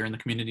 politically, or in the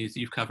communities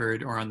you've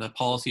covered, or on the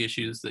policy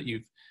issues that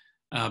you've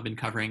been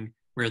covering,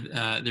 where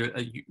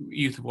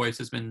youth voice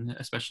has been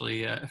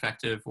especially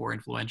effective or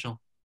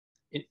influential?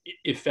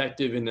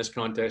 effective in this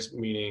context,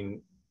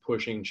 meaning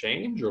pushing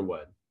change or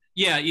what?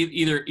 Yeah,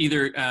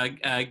 either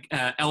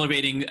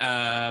elevating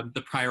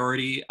the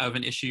priority of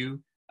an issue,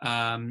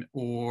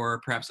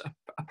 or perhaps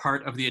a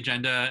part of the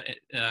agenda.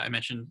 I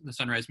mentioned the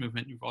Sunrise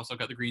Movement. You've also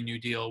got the Green New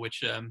Deal,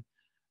 which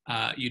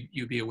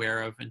you'd be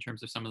aware of in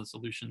terms of some of the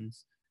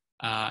solutions.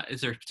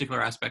 Is there a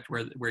particular aspect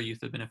where youth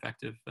have been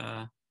effective?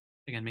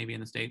 Again, maybe in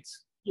the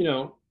States. You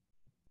know,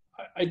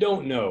 I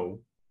don't know,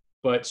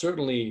 but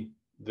certainly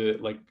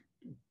the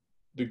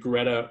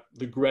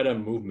Greta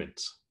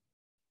movement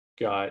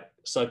got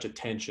such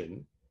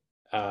attention,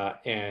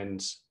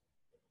 and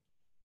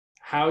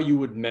how you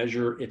would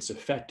measure its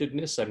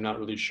effectiveness, I'm not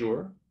really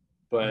sure.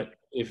 But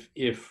if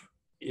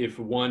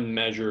one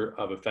measure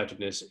of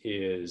effectiveness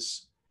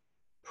is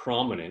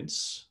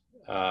prominence,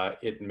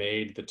 it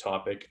made the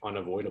topic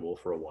unavoidable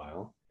for a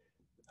while.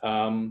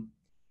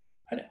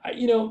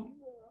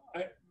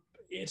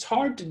 It's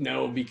hard to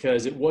know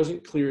because it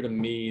wasn't clear to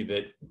me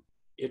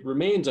it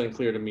remains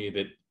unclear to me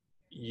that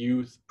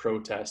youth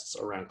protests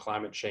around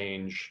climate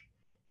change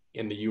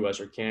in the US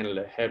or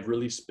Canada have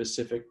really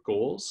specific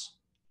goals,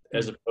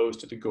 as opposed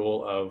to the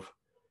goal of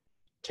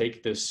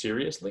take this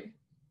seriously.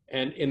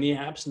 And in the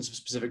absence of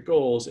specific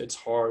goals, it's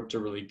hard to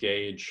really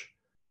gauge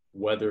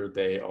whether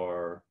they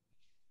are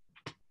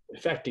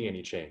affecting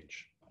any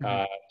change.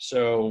 I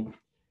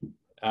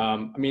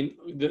mean,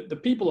 the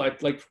people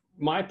like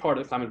my part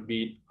of the climate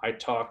beat, I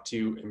talk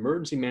to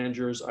emergency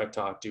managers, I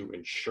talk to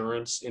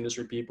insurance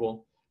industry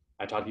people,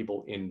 I talk to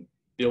people in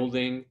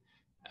building,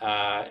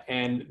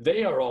 and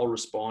they are all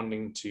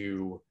responding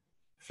to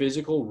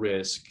physical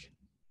risk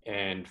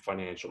and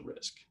financial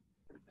risk.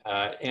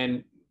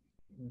 And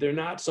they're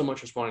not so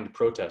much responding to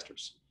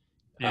protesters.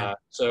 Yeah.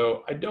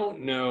 So I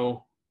don't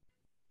know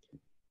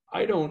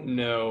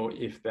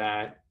if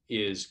that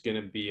is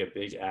going to be a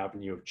big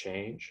avenue of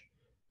change.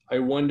 I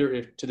wonder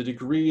if, to the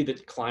degree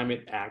that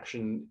climate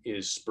action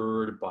is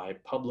spurred by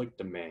public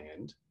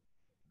demand,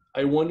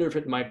 I wonder if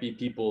it might be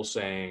people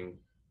saying,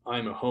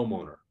 I'm a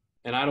homeowner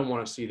and I don't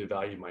want to see the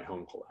value of my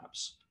home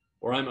collapse,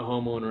 or I'm a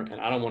homeowner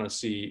and I don't want to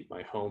see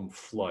my home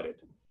flooded.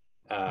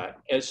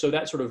 And so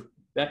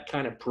that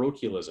kind of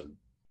parochialism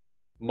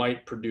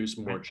might produce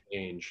more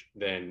change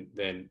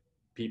than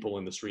people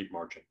in the street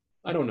marching.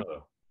 I don't know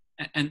though.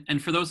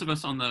 And for those of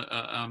us on the,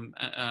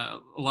 a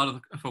lot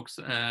of the folks,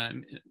 I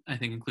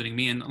think, including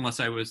me, and unless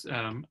I was,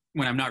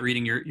 when I'm not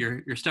reading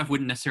your stuff,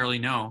 wouldn't necessarily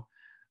know.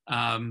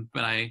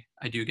 But I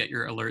do get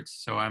your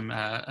alerts. So I'm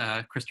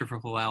Christopher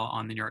Flavelle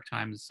on the New York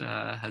Times.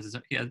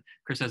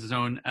 Chris has his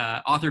own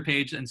author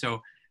page, and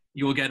so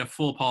you will get a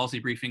full policy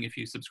briefing if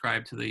you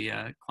subscribe to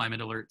the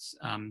climate alerts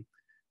that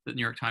the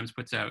New York Times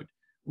puts out.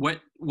 What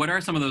are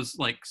some of those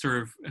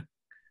sort of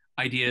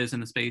ideas in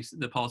the space,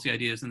 the policy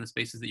ideas in the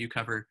spaces that you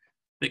cover,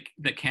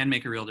 that can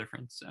make a real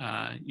difference?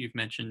 You've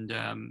mentioned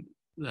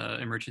the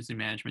emergency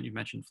management. You've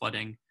mentioned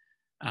flooding.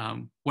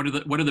 What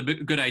are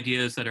the good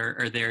ideas that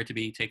are there to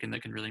be taken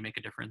that can really make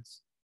a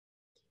difference?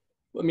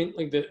 Well, I mean,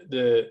 like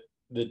the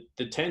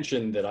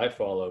tension that I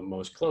follow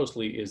most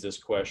closely is this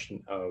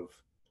question of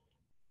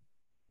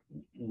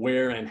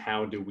where and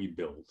how do we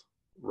build,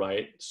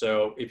 right?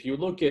 So if you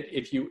look at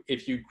if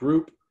you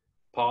group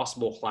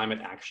possible climate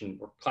action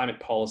or climate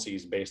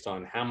policies based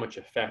on how much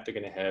effect they're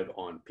going to have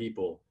on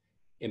people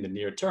in the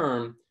near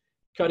term,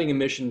 cutting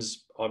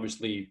emissions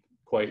obviously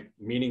quite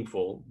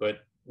meaningful, but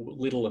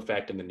little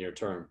effect in the near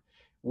term.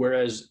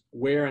 Whereas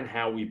where and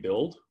how we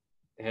build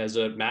has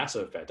a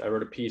massive effect. I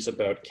wrote a piece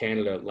about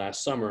Canada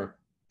last summer,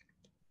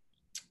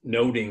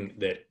 noting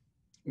that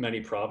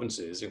many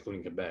provinces,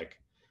 including Quebec,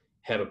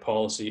 have a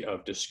policy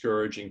of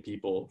discouraging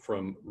people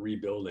from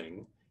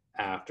rebuilding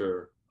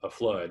after a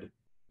flood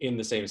in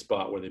the same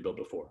spot where they built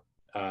before.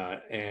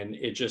 And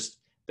it just,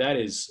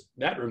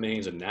 that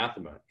remains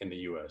anathema in the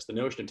US. The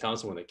notion of telling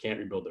someone they can't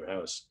rebuild their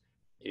house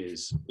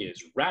is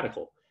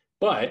radical,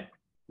 but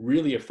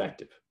really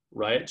effective,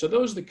 right? So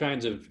those are the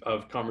kinds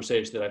of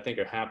conversations that I think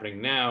are happening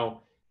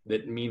now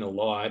that mean a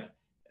lot,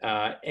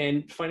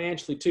 and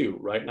financially too,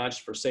 right? Not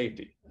just for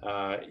safety.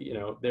 I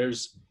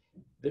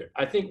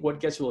think what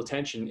gets real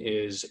attention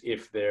is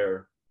if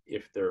their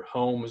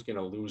home is going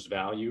to lose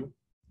value.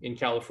 In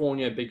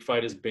California, a big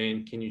fight has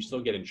been, can you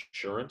still get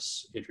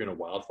insurance if you're in a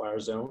wildfire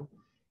zone?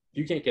 If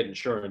you can't get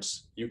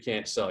insurance, you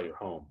can't sell your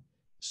home.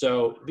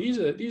 So these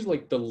are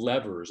like the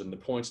levers and the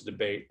points of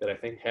debate that I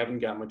think haven't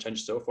gotten much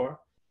attention so far.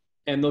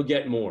 And they'll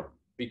get more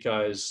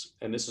because,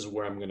 and this is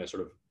where I'm going to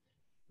sort of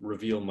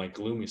reveal my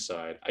gloomy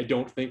side, I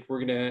don't think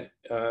we're going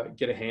to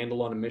get a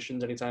handle on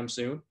emissions anytime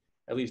soon,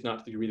 at least not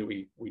to the degree that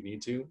we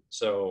need to.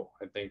 So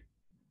I think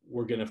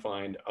we're going to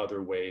find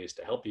other ways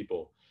to help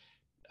people.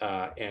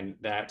 And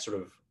that sort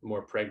of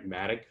more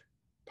pragmatic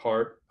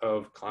part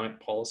of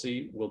climate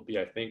policy will be,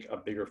 I think, a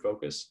bigger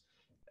focus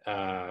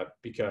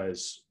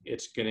because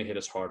it's going to hit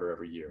us harder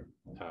every year,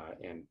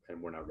 and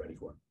we're not ready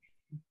for it.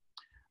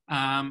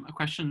 A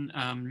question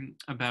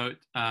about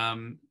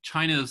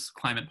China's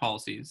climate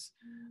policies.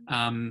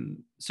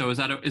 So is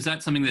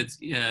that something that's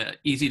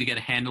easy to get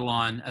a handle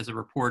on as a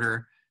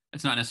reporter?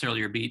 it's not necessarily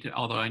your beat,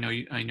 although I know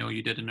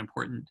you did an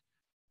important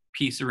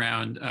piece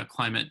around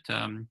climate,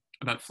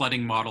 about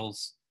flooding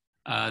models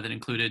that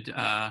included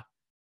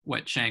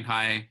what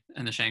Shanghai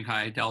and the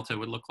Shanghai Delta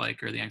would look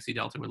like, or the Yangtze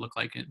Delta would look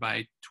like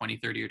by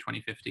 2030 or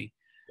 2050.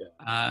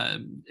 Yeah.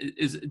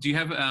 Do you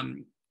have,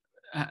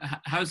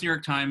 how's New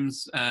York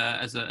Times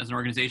as an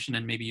organization,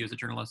 and maybe you as a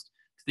journalist,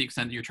 to the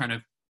extent that you're trying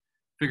to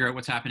figure out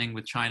what's happening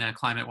with China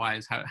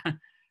climate-wise, how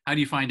do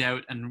you find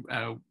out, and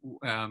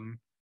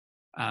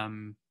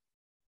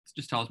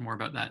just tell us more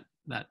about that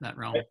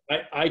realm.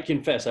 I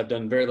confess I've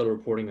done very little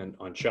reporting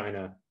on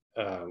China.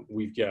 I've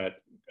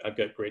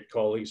got great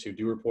colleagues who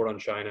do report on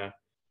China.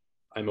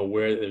 I'm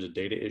aware that there's a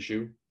data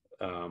issue,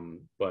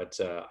 but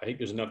I think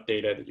there's enough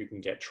data that you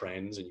can get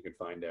trends and you can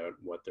find out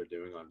what they're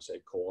doing on, say,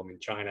 coal. I mean,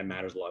 China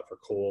matters a lot for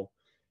coal,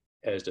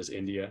 as does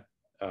India.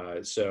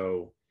 I'm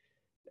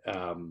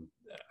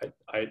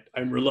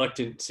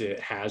reluctant to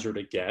hazard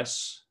a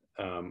guess,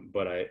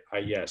 but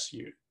yes,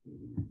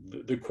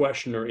 the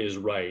questioner is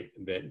right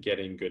that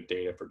getting good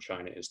data for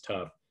China is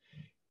tough.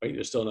 I think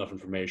there's still enough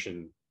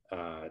information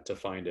to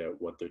find out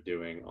what they're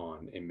doing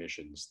on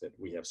emissions that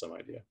we have some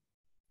idea.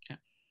 Okay.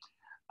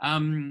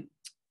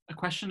 A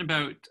question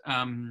about,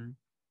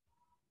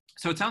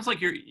 so it sounds like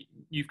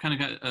you've kind of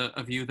got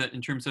a view that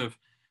in terms of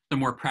the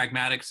more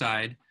pragmatic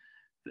side,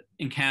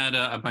 in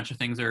Canada, a bunch of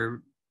things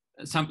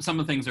some of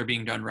the things are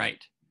being done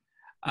right.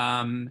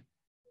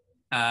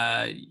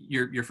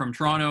 You're from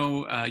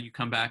Toronto. You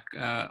come back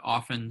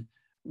often.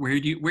 Where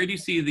do you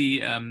see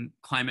the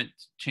climate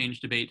change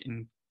debate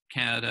in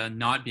Canada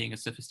not being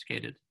as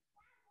sophisticated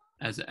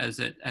as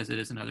it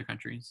is in other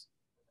countries?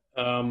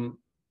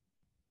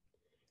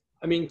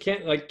 I mean,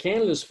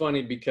 Canada's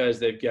funny because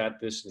they've got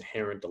this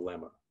inherent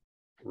dilemma,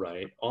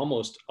 right?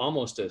 Almost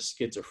a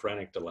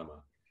schizophrenic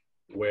dilemma,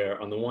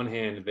 where on the one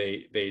hand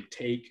they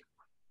take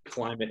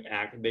climate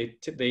act,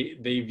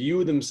 they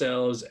view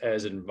themselves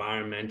as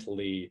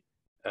environmentally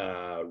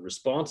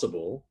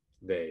responsible.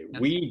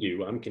 We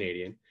do. I'm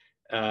Canadian,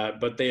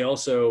 but they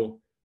also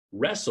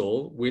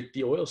wrestle with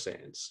the oil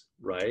sands,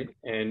 right?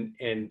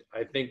 And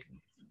I think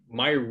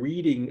my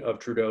reading of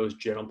Trudeau's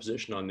general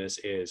position on this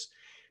is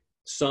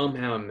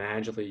somehow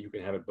magically you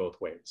can have it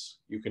both ways.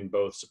 You can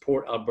both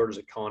support Alberta's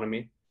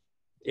economy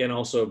and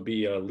also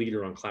be a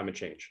leader on climate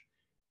change.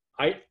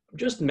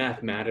 Just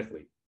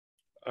mathematically,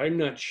 I'm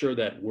not sure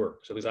that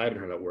works. At least I haven't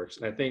heard that works.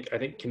 And I think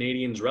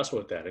Canadians wrestle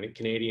with that. I think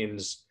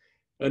Canadians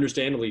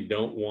understandably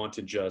don't want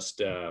to just,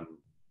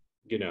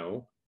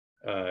 doom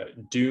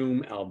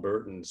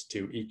Albertans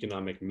to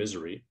economic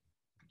misery.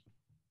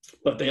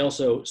 But they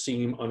also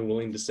seem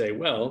unwilling to say,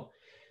 well,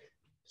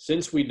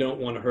 since we don't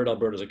want to hurt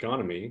Alberta's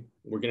economy,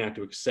 we're going to have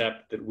to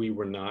accept that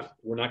we're not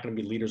going to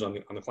be leaders on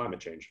the climate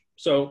change.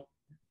 So,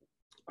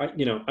 I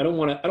don't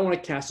want to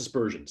cast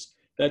aspersions.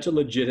 That's a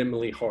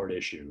legitimately hard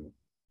issue.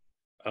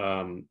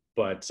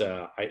 But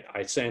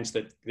I sense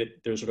that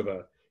there's sort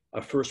of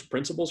a first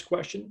principles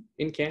question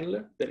in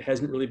Canada that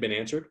hasn't really been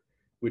answered,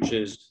 which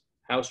is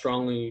how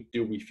strongly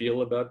do we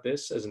feel about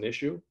this as an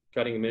issue,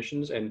 cutting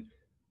emissions, and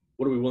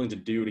what are we willing to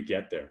do to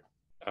get there?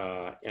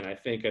 And I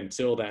think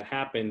until that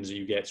happens,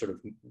 you get sort of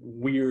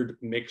weird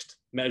mixed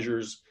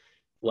measures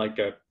like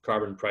a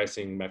carbon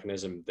pricing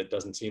mechanism that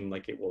doesn't seem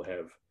like it will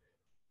have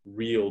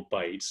real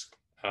bites,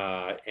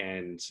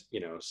 and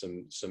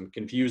some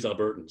confused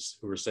Albertans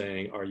who are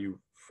saying, are you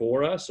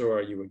for us or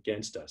are you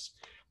against us?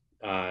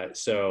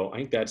 So I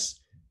think that's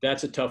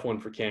a tough one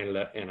for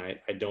Canada, and I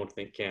don't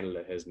think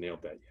Canada has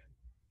nailed that yet.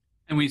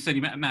 And when you said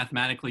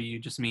mathematically, you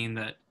just mean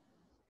that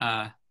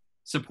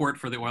support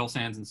for the oil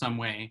sands in some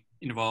way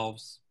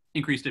involves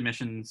increased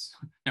emissions,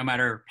 no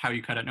matter how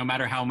you cut it, no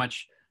matter how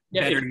much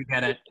better you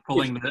get at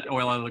pulling the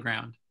oil out of the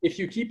ground. If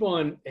you keep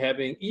on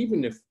having,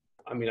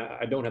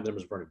 I don't have the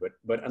numbers in front of me,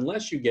 but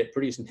unless you get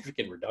pretty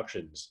significant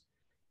reductions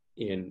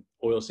in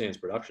oil sands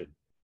production,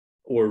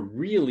 or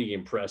really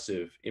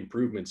impressive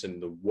improvements in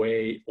the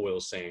way oil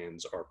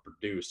sands are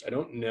produced, I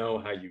don't know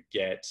how you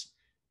get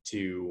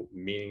to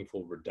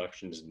meaningful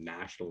reductions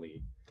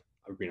nationally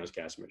of greenhouse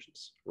gas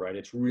emissions, right?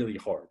 It's really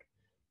hard.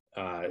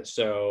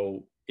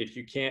 So if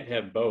you can't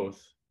have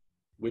both,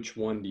 which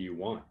one do you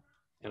want?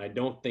 And I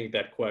don't think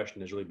that question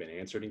has really been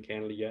answered in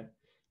Canada yet.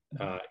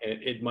 And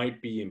it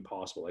might be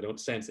impossible. I don't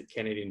sense that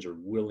Canadians are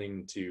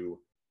willing to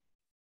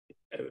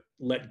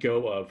let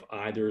go of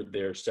either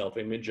their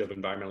self-image of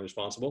environmentally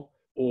responsible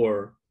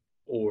or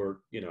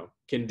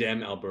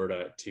condemn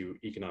Alberta to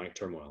economic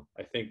turmoil.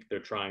 I think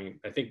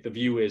the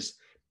view is,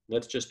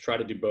 let's just try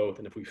to do both.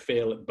 And if we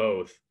fail at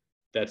both,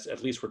 that's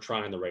at least we're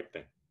trying the right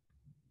thing.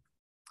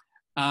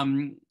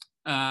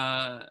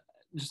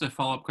 Just a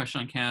follow-up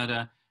question on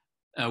Canada.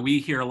 We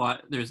hear a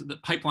lot, the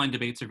pipeline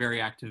debates are very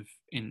active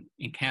in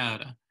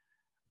Canada.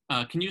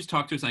 Can you just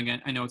talk to us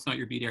again? I know it's not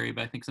your beat area,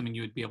 but I think something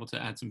you would be able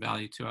to add some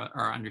value to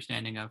our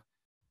understanding of.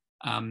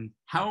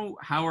 How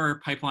are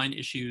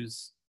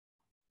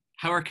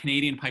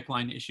Canadian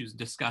pipeline issues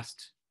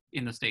discussed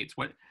in the States?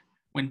 When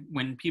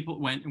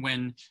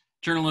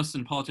journalists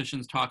and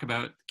politicians talk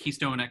about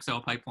Keystone XL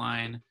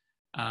pipeline,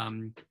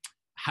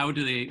 what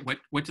do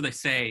they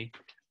say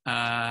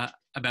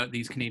about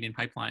these Canadian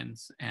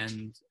pipelines,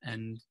 and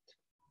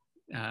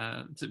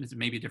it's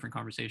maybe a different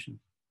conversation.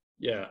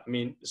 Yeah, I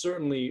mean,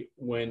 certainly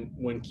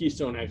when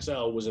Keystone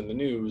XL was in the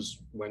news,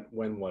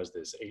 when was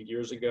this? 8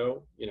 years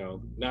ago? You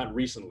know, not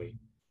recently.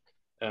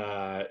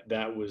 That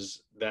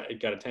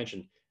it got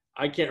attention.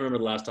 I can't remember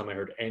the last time I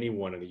heard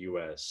anyone in the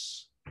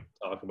U.S.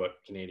 talk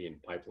about Canadian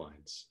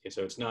pipelines.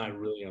 So it's not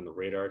really on the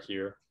radar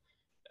here.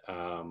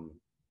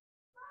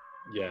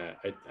 Yeah,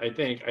 I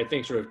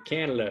think sort of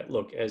Canada.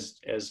 Look, as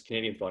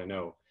Canadians probably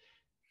know,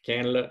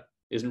 Canada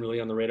isn't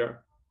really on the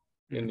radar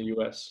in the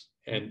U.S.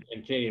 and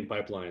Canadian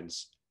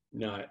pipelines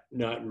not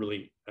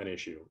really an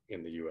issue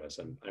in the U.S.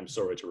 I'm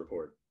sorry to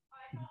report.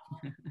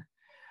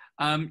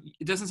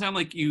 It doesn't sound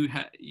like you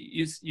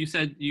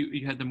said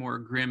you had the more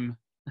grim.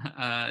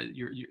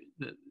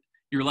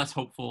 You're less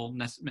hopeful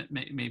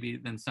maybe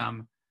than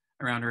some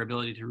around our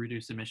ability to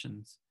reduce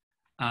emissions,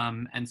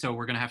 and so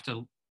we're going to have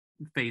to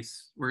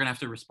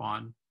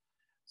respond.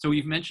 So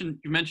you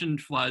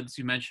mentioned floods.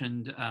 You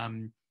mentioned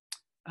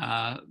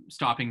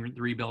stopping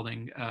the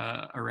rebuilding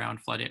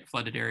around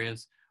flooded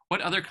areas. What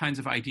other kinds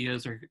of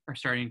ideas are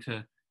starting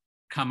to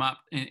come up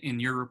in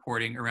your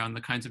reporting around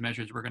the kinds of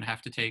measures we're going to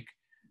have to take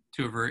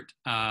to avert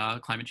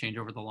climate change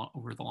over the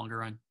longer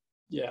run?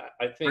 Yeah,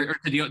 I think, or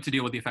to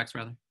deal with the effects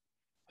rather.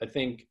 I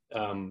think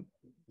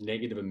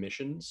negative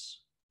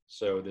emissions.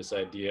 So this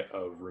idea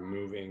of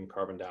removing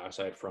carbon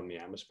dioxide from the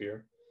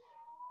atmosphere.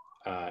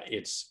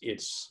 It's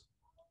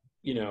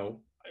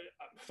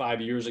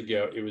 5 years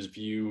ago it was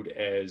viewed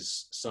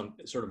as some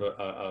sort of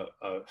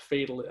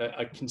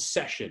a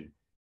concession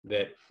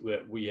that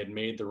we had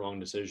made the wrong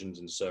decisions,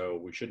 and so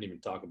we shouldn't even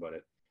talk about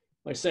it.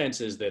 My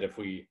sense is that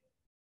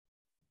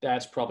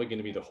that's probably going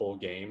to be the whole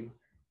game,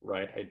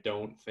 right? I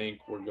don't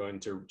think we're going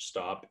to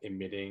stop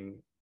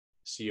emitting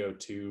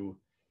CO2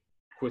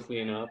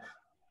 quickly enough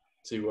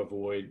to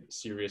avoid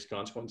serious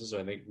consequences. So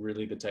I think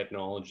really the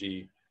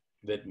technology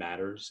that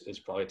matters is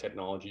probably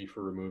technology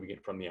for removing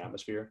it from the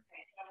atmosphere.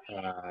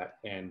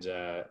 And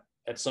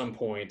at some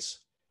point,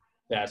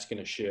 that's going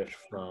to shift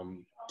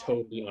from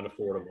totally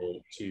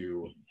unaffordable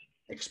to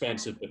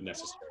expensive but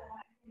necessary.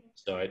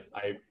 So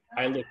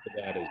I look at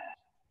that as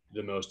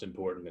the most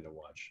important thing to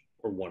watch,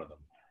 or one of them.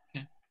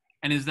 Okay.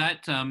 And is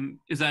that an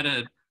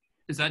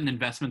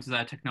investment? Is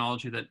that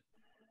technology that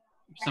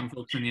some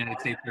folks in the United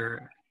States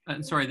are?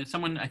 Sorry, there's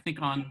someone I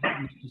think on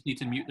just need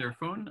to mute their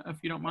phone if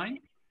you don't mind.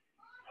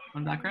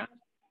 On background.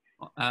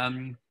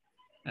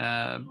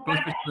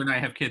 Both Christopher and I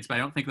have kids, but I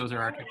don't think those are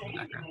our kids in the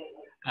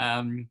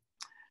background.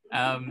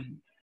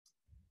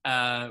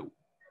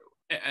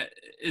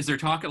 Is there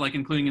talk, like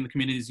including in the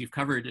communities you've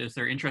covered, is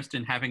there interest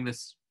in having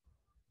this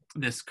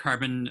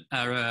carbon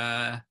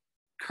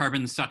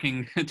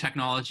sucking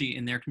technology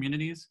in their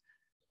communities?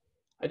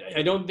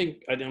 I don't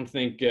think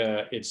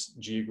it's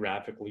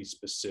geographically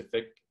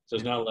specific. So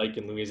it's not like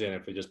in Louisiana,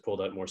 if they just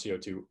pulled out more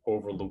CO2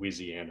 over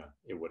Louisiana,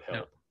 it would help.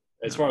 No.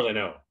 As far as I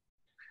know.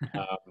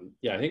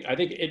 Yeah, I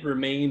think it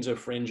remains a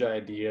fringe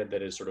idea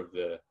that is sort of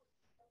the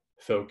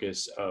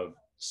focus of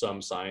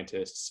some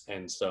scientists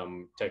and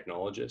some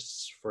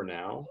technologists for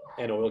now,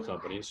 and oil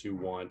companies who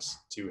want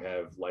to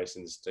have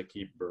license to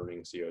keep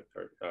burning CO2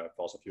 or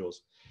fossil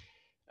fuels.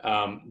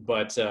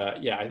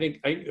 Yeah, I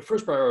think the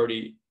first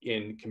priority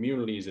in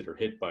communities that are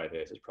hit by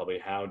this is probably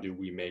how do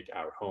we make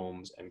our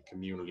homes and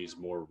communities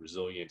more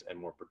resilient and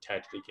more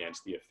protected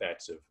against the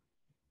effects of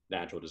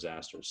natural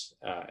disasters,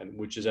 and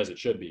which is as it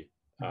should be.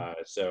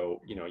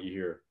 So, you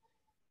hear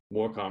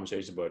more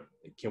conversations about,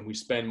 can we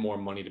spend more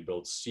money to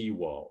build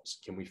seawalls?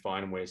 Can we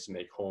find ways to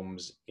make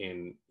homes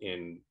in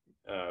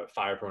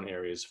fire-prone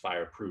areas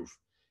fireproof?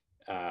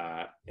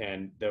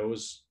 And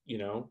those,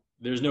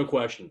 there's no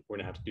question we're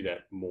gonna have to do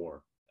that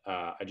more.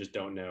 I just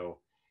don't know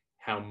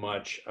how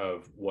much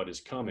of what is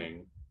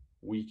coming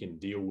we can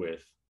deal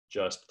with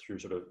just through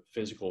sort of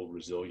physical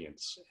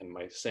resilience. And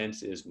my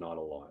sense is not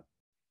a lot.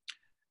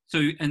 So,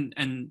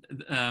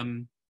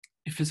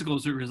 if physical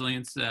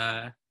resilience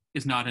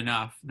is not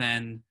enough,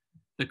 then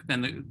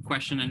the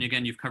question, and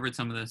again, you've covered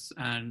some of this,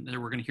 and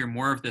we're going to hear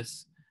more of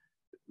this.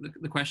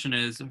 The question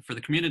is, for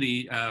the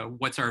community,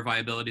 what's our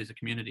viability as a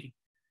community?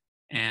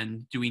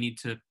 And do we need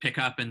to pick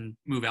up and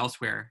move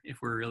elsewhere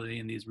if we're really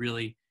in these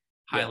really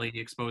highly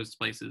exposed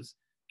places?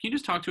 Can you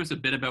just talk to us a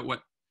bit about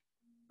what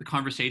the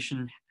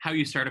conversation, how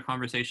you start a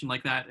conversation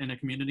like that in a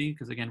community?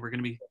 Because again, we're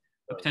going to be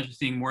potentially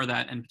seeing more of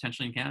that, and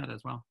potentially in Canada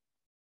as well.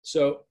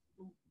 So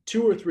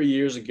 2 or 3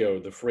 years ago,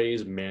 the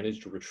phrase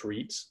managed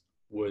retreats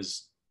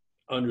was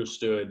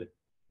understood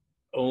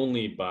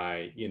only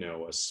by,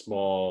 a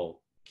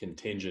small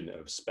contingent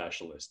of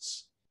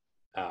specialists.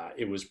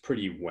 It was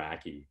pretty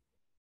wacky.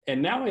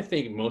 And now I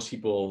think most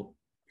people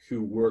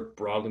who work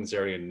broadly in this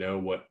area know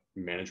what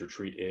managed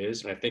retreat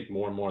is. And I think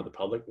more and more of the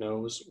public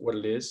knows what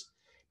it is.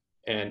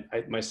 And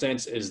my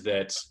sense is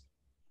that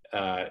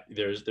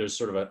there's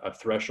sort of a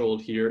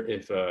threshold here.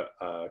 If a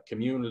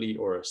community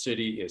or a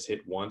city is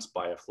hit once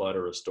by a flood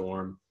or a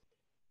storm,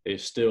 they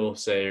still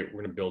say, we're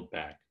going to build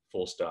back,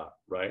 full stop,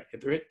 right?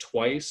 If they're hit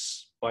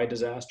twice by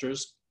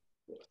disasters,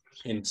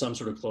 in some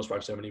sort of close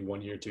proximity,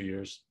 1 year, 2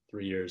 years,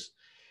 3 years,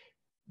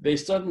 they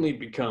suddenly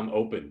become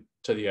open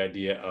to the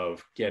idea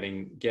of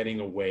getting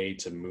a way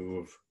to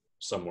move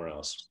somewhere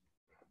else.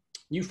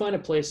 You find a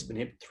place that's been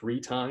hit 3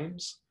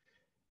 times,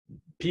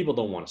 people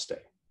don't want to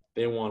stay.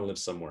 They want to live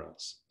somewhere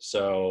else.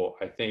 So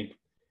I think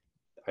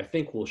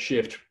we'll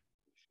shift.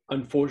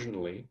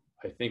 Unfortunately,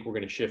 I think we're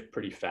going to shift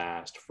pretty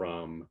fast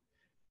from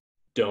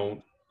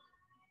don't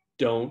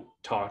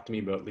talk to me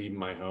about leaving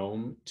my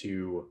home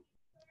to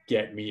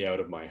get me out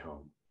of my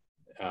home.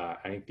 I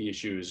think the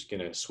issue is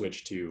going to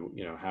switch to,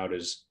 how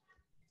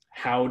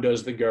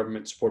does the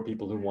government support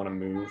people who want to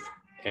move,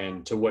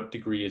 and to what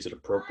degree is it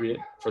appropriate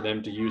for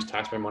them to use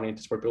taxpayer money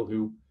to support people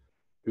who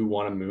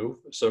want to move?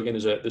 So again,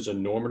 there's a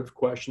normative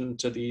question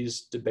to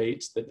these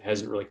debates that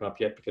hasn't really come up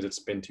yet because it's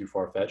been too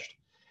far-fetched.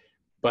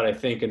 But I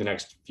think in the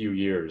next few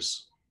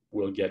years,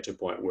 we'll get to a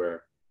point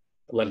where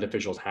elected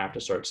officials have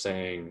to start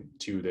saying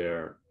to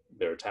their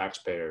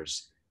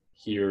taxpayers,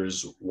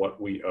 here's what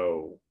we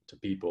owe to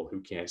people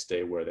who can't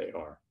stay where they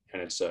are.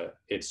 And it's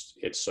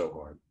so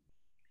hard.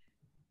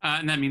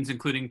 And that means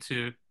including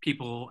to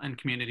people and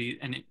community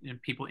and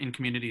people in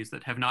communities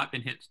that have not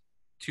been hit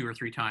 2 or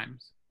 3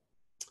 times.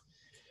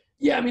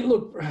 Yeah, I mean,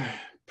 look,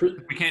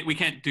 we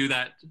can't do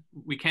that.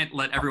 We can't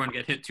let everyone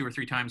get hit 2 or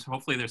 3 times.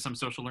 Hopefully there's some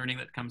social learning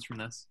that comes from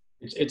this.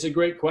 It's a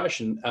great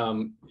question.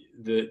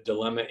 The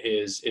dilemma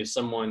is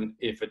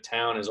if a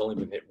town has only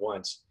been hit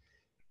once,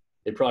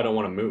 they probably don't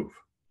want to move,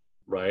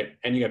 right?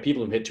 And you got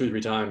people who've hit 2 or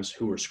 3 times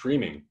who are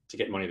screaming to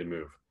get money to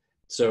move.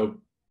 So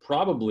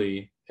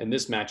probably, and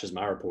this matches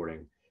my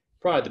reporting,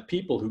 probably the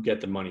people who get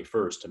the money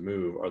first to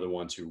move are the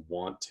ones who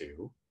want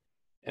to.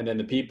 And then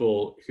the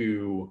people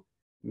who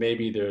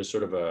maybe there's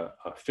sort of a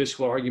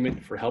fiscal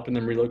argument for helping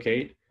them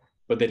relocate,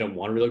 but they don't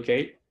want to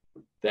relocate,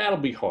 that'll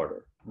be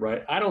harder,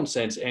 right? I don't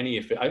sense any,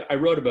 I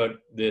wrote about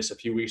this a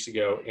few weeks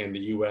ago in the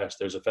US.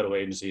 There's a federal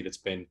agency that's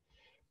been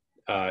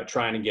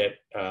trying to get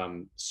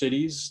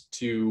cities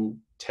to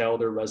tell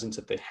their residents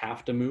that they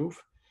have to move.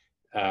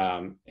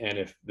 And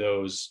if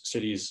those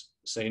cities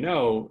say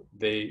no,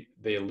 they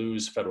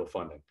lose federal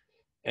funding.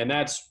 And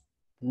that's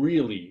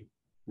really,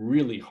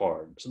 really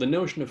hard. So the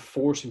notion of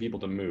forcing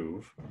people to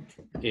move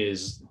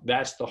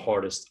that's the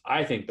hardest,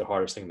 I think the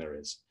hardest thing there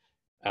is.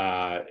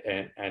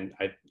 And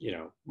I,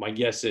 my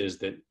guess is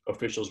that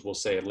officials will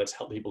say, let's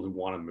help people who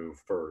want to move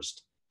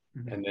first,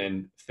 mm-hmm. and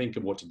then think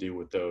of what to do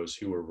with those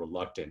who are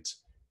reluctant,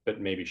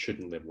 but maybe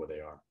shouldn't live where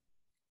they are.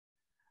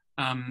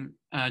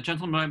 A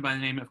gentleman by the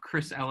name of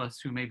Chris Ellis,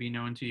 who may be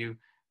known to you,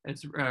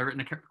 has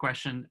written a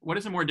question. What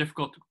is a more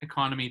difficult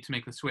economy to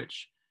make the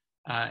switch?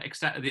 An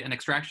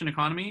extraction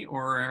economy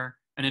or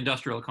an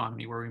industrial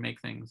economy where we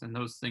make things, and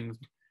those things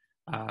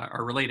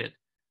are related?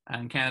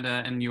 In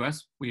Canada and the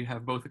US, we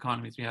have both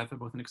economies. We have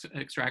both an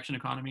extraction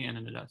economy and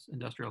an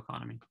industrial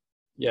economy.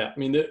 Yeah, I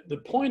mean,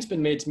 the point's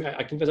been made to me.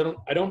 I confess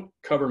I don't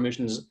cover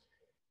emissions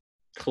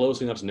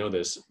closely enough to know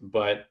this,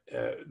 but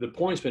the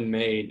point's been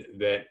made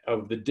that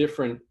of the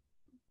different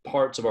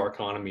parts of our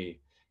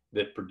economy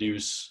that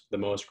produce the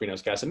most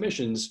greenhouse gas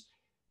emissions,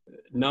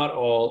 not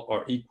all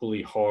are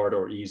equally hard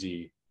or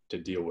easy to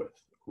deal with,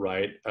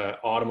 right?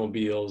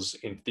 Automobiles,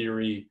 in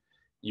theory,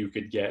 you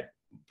could get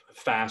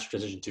fast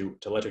transition to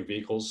electric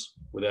vehicles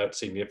without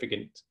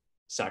significant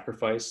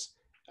sacrifice.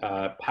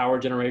 Power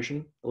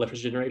generation,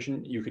 electricity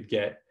generation, you could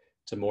get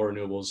to more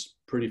renewables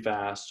pretty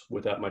fast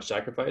without much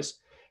sacrifice.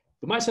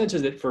 But my sense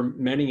is that for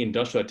many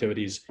industrial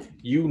activities,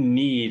 you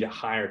need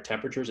higher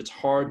temperatures. It's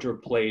hard to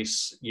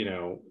replace,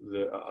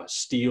 a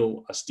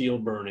steel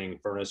burning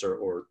furnace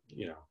or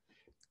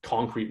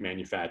concrete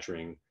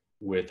manufacturing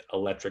with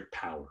electric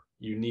power.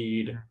 You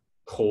need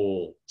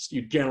coal.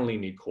 You generally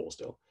need coal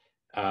still.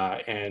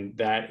 And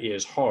that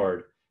is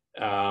hard.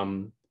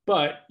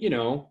 But,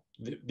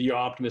 the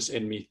optimist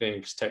in me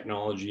thinks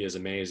technology is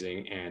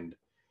amazing and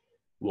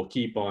will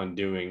keep on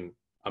doing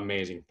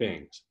amazing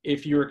things.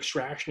 If your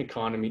extraction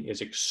economy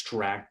is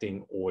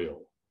extracting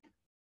oil,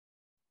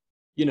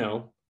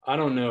 I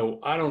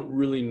don't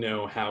really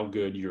know how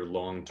good your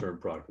long-term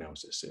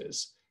prognosis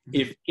is.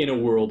 If in a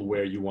world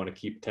where you want to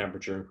keep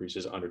temperature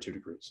increases under 2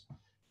 degrees,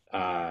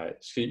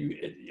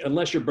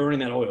 unless you're burning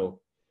that oil,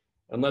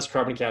 unless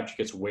carbon capture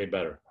gets way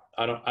better,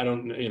 I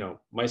don't,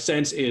 my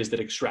sense is that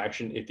if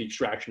the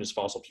extraction is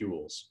fossil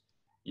fuels,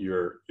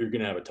 you're going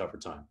to have a tougher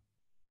time.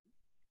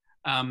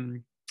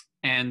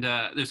 And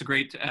there's a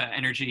great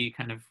energy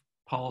kind of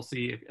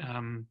policy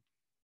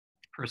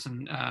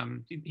person.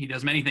 He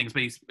does many things,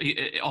 but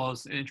all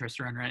his interests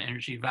are around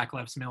energy.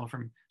 Vaclav Smil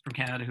from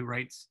Canada, who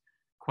writes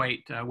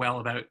quite well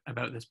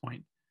about this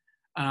point.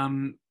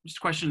 Just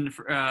a question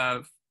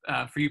for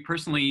you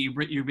personally. You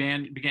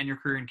began your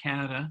career in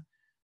Canada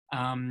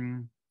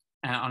on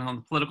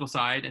the political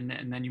side,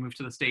 and then you moved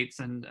to the States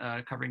and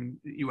covering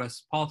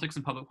U.S. politics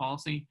and public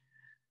policy.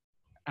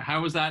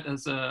 How was that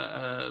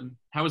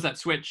how was that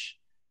switch?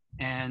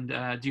 And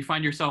do you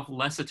find yourself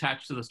less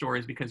attached to the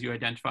stories because you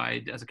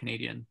identified as a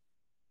Canadian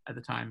at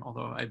the time?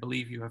 Although I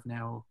believe you have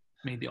now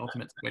made the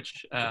ultimate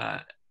switch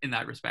in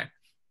that respect.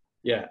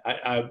 Yeah,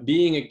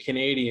 being a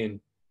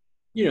Canadian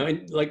you know,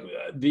 and like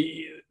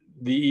the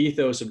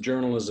ethos of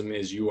journalism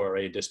is you are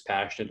a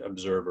dispassionate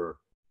observer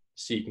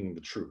seeking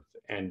the truth.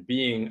 And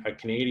being a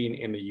Canadian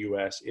in the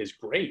US is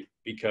great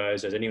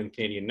because, as anyone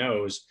Canadian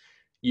knows,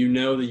 you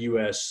know the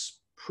US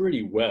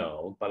pretty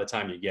well by the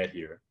time you get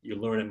here. You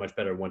learn it much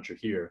better once you're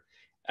here.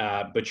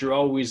 But you're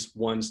always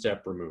one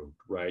step removed,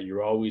 right?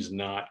 You're always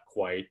not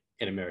quite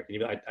an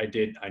American.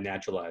 I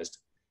naturalized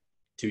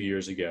 2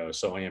 years ago,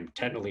 so I am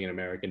technically an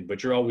American,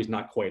 but you're always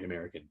not quite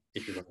American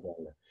if you're from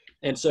Canada.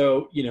 And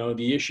so, you know,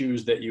 the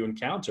issues that you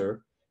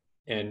encounter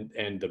and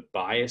the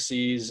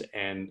biases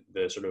and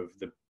the sort of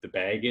the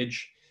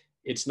baggage,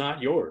 it's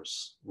not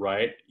yours,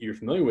 right? You're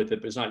familiar with it,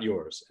 but it's not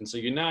yours. And so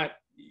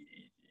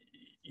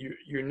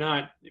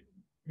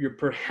you're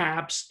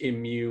perhaps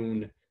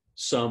immune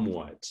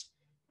somewhat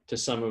to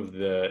some of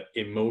the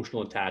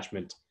emotional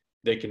attachment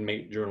that can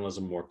make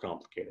journalism more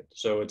complicated.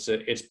 So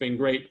it's been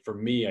great for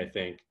me, I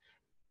think,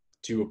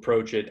 to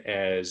approach it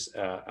as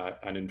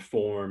an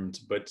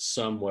informed but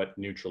somewhat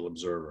neutral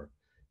observer.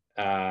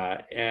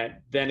 And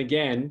then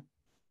again,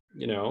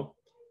 you know,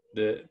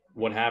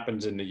 what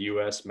happens in the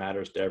U.S.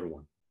 matters to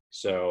everyone.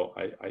 So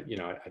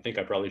I think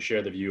I probably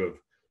share the view of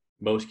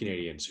most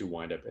Canadians who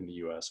wind up in the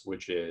U.S.,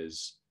 which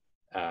is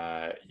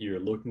you're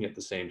looking at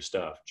the same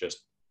stuff,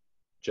 just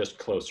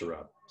closer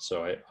up.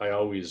 So I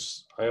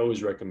always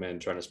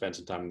recommend trying to spend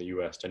some time in the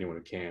U.S. to anyone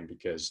who can,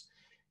 because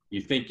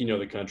you think you know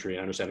the country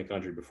and understand the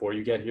country before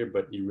you get here,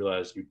 but you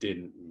realize you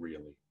didn't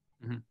really.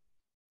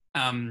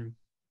 Mm-hmm.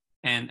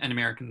 And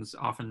Americans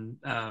often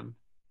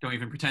don't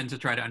even pretend to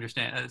try to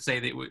understand. Say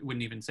they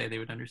wouldn't even say they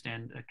would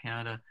understand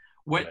Canada.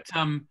 What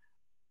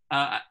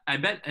right. I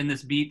bet in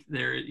this beat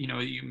there, you know,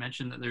 you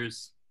mentioned that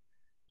there's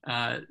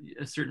a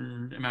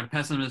certain amount of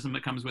pessimism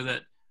that comes with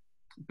it,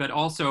 but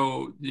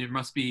also there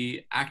must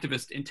be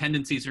activist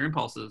tendencies or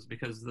impulses,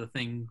 because the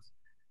things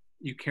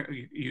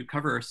you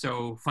cover are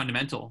so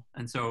fundamental,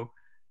 and so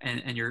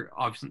and you're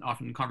often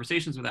in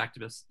conversations with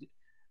activists.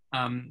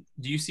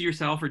 Do you see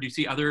yourself, or do you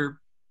see other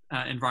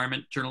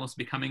environment journalists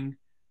becoming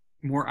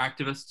more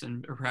activists,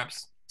 and or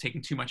perhaps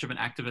taking too much of an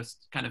activist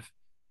kind of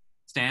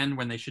stand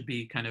when they should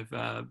be kind of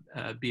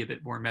be a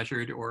bit more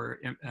measured or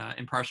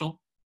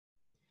impartial?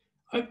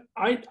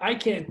 I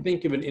can't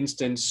think of an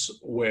instance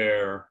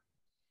where,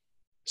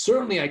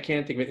 certainly I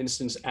can't think of an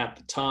instance at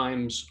the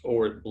Times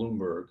or at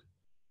Bloomberg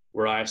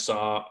where I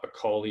saw a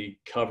colleague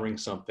covering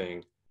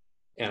something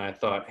and I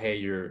thought, hey,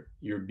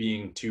 you're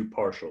being too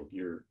partial.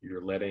 You're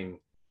letting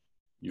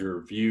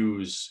your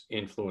views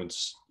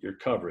influence your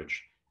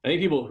coverage. I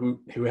think people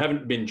who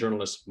haven't been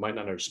journalists might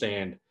not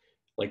understand,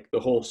 like, the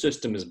whole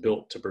system is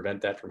built to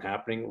prevent that from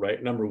happening,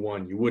 right? Number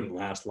one, you wouldn't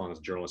last long as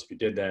a journalist if you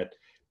did that.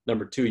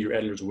 Number two, your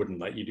editors wouldn't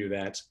let you do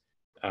that.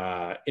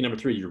 And number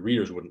three, your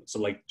readers wouldn't. So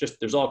like, just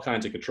there's all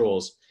kinds of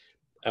controls.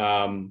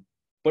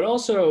 But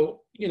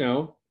also, you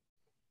know,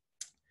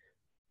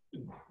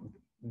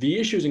 the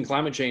issues in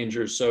climate change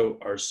are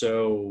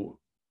so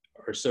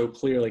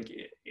clear. Like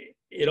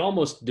it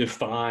almost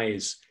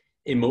defies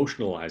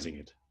emotionalizing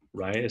it,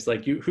 right? It's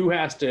like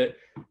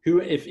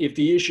if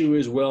the issue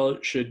is, well,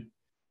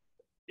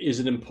 is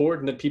it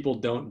important that people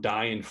don't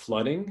die in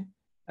flooding?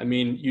 I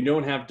mean, you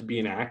don't have to be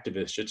an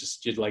activist.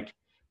 Just like,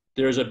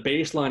 there's a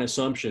baseline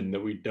assumption that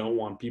we don't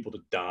want people to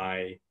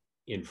die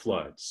in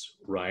floods,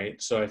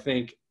 right? So I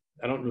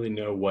don't really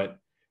know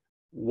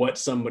what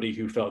somebody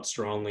who felt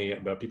strongly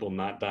about people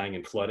not dying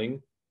in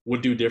flooding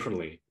would do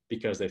differently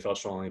because they felt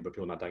strongly about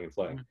people not dying in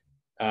flooding.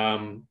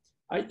 I'm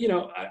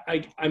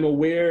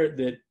aware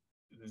that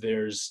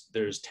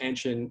there's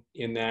tension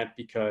in that,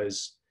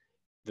 because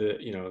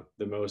the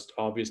most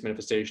obvious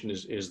manifestation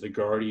is the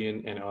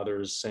Guardian and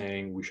others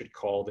saying we should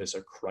call this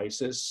a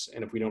crisis,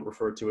 and if we don't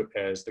refer to it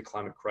as the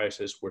climate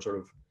crisis,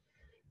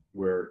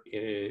 we're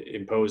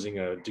imposing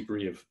a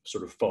degree of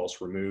sort of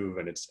false remove,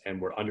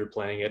 and we're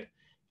underplaying it.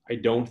 I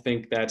don't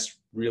think I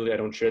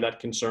don't share that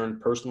concern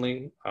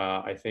personally.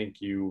 I think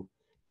the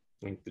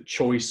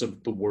choice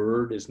of the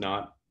word is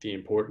not the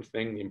important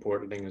thing. The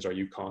important thing is, are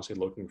you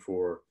constantly looking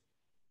for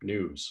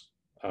news?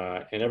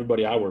 And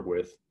everybody I work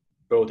with,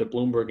 both at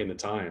Bloomberg and the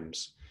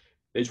Times,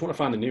 they just want to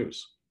find the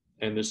news.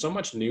 And there's so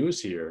much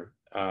news here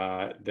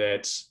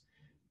that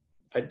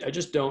I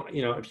just don't,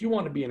 if you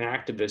want to be an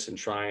activist and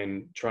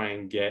try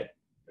and get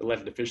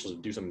elected officials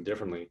to do something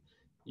differently,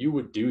 you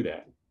would do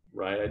that,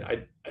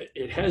 right?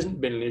 It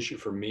hasn't been an issue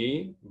for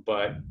me,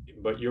 but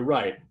you're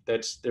right.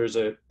 There's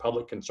a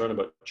public concern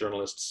about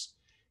journalists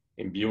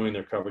imbuing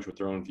their coverage with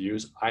their own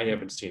views. I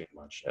haven't seen it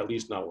much, at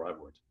least not where I've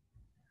worked.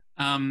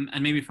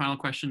 And maybe final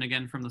question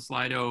again from the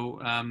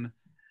Slido.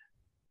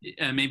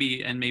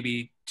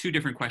 Maybe two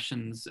different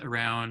questions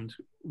around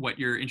what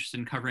you're interested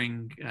in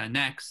covering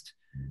next.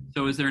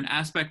 So is there an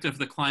aspect of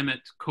the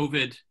climate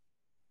COVID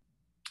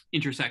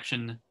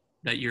intersection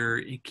that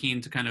you're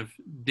keen to kind of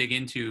dig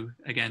into?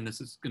 Again,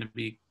 this is going to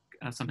be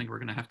something we're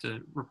going to have to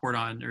report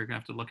on, or we're going to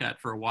have to look at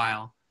for a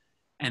while.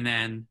 And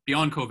then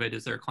beyond COVID,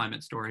 is there a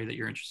climate story that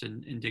you're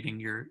interested in digging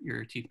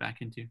your teeth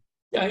back into?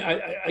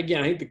 Yeah,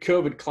 again, I think the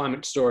COVID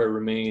climate story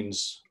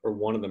remains, or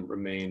one of them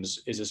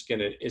remains, is it's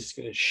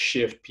gonna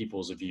shift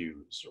people's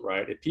views,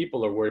 right? If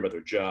people are worried about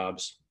their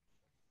jobs,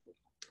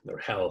 their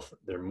health,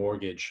 their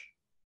mortgage,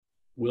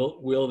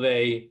 will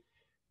they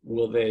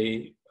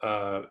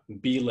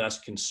be less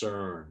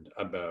concerned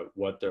about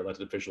what their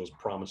elected officials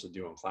promise to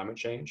do on climate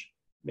change?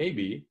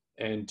 Maybe.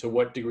 And to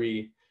what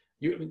degree?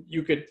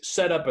 You could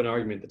set up an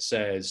argument that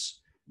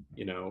says,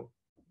 you know,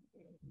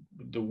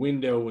 the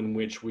window in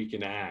which we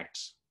can act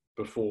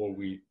before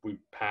we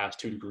pass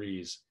 2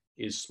 degrees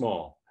is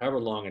small, however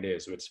long it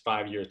is. So it's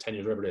 5 years, 10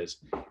 years, whatever it is.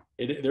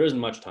 There isn't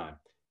much time.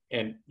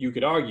 And you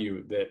could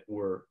argue that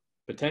we're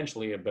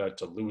potentially about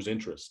to lose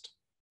interest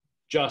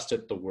just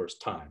at the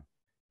worst time.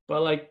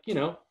 But like, you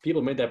know,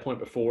 people made that point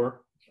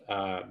before.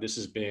 This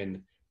has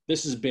been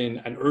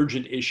an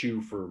urgent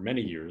issue for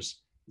many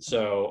years.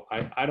 So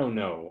I don't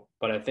know,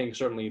 but I think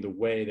certainly the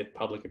way that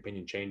public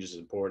opinion changes is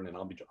important, and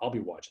I'll be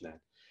watching that.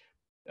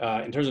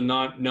 In terms of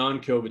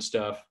non-COVID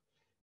stuff,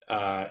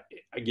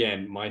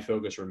 again, my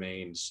focus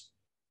remains: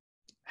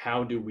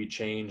 how do we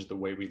change the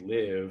way we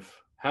live?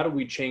 How do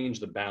we change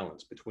the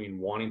balance between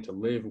wanting to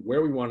live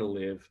where we want to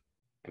live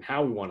and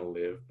how we want to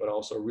live, but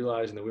also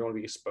realizing that we don't want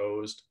to be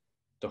exposed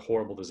to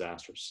horrible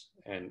disasters?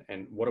 And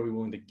what are we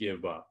willing to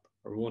give up?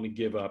 Are we willing to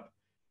give up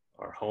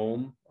our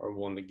home? Are we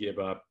willing to give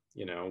up,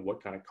 you know,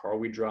 what kind of car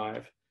we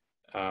drive?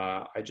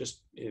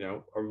 You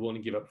know, are we willing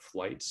to give up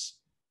flights?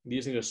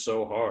 These things are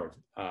so hard,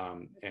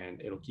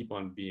 and it'll keep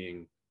on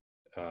being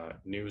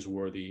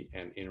newsworthy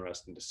and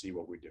interesting to see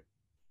what we do.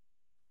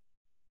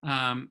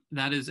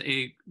 That is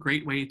a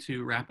great way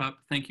to wrap up.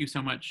 Thank you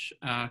so much,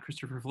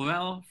 Christopher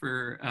Flavelle,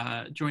 for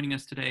joining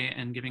us today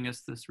and giving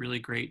us this really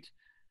great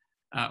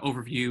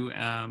overview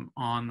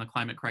on the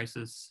climate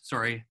crisis.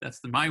 Sorry, that's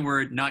my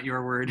word, not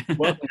your word.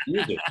 Well,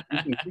 use it.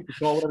 You can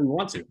call whatever you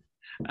want to.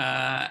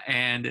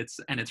 And its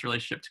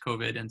relationship to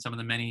COVID and some of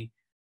the many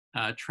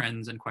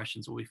trends and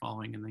questions we'll be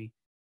following in the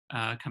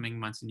coming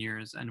months and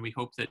years. And we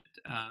hope that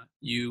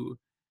you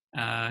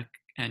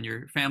and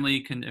your family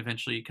can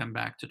eventually come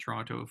back to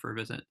Toronto for a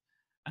visit.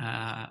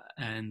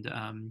 And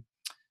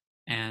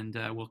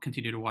we'll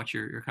continue to watch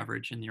your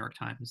coverage in the New York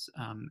Times.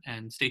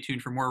 And stay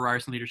tuned for more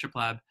Ryerson Leadership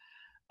Lab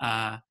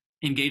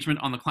engagement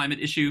on the climate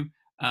issue.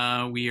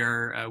 We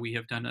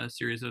have done a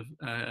series of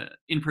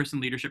in-person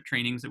leadership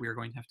trainings that we are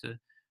going to have to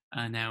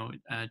now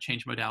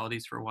change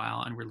modalities for a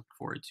while, and we're looking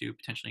forward to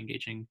potentially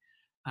engaging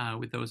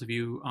with those of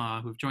you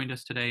who've joined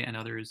us today and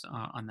others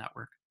on that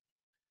work.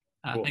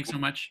 Cool. Thanks so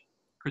much,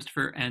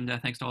 Christopher, and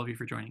thanks to all of you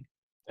for joining.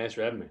 Thanks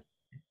for having me.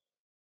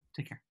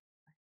 Take care.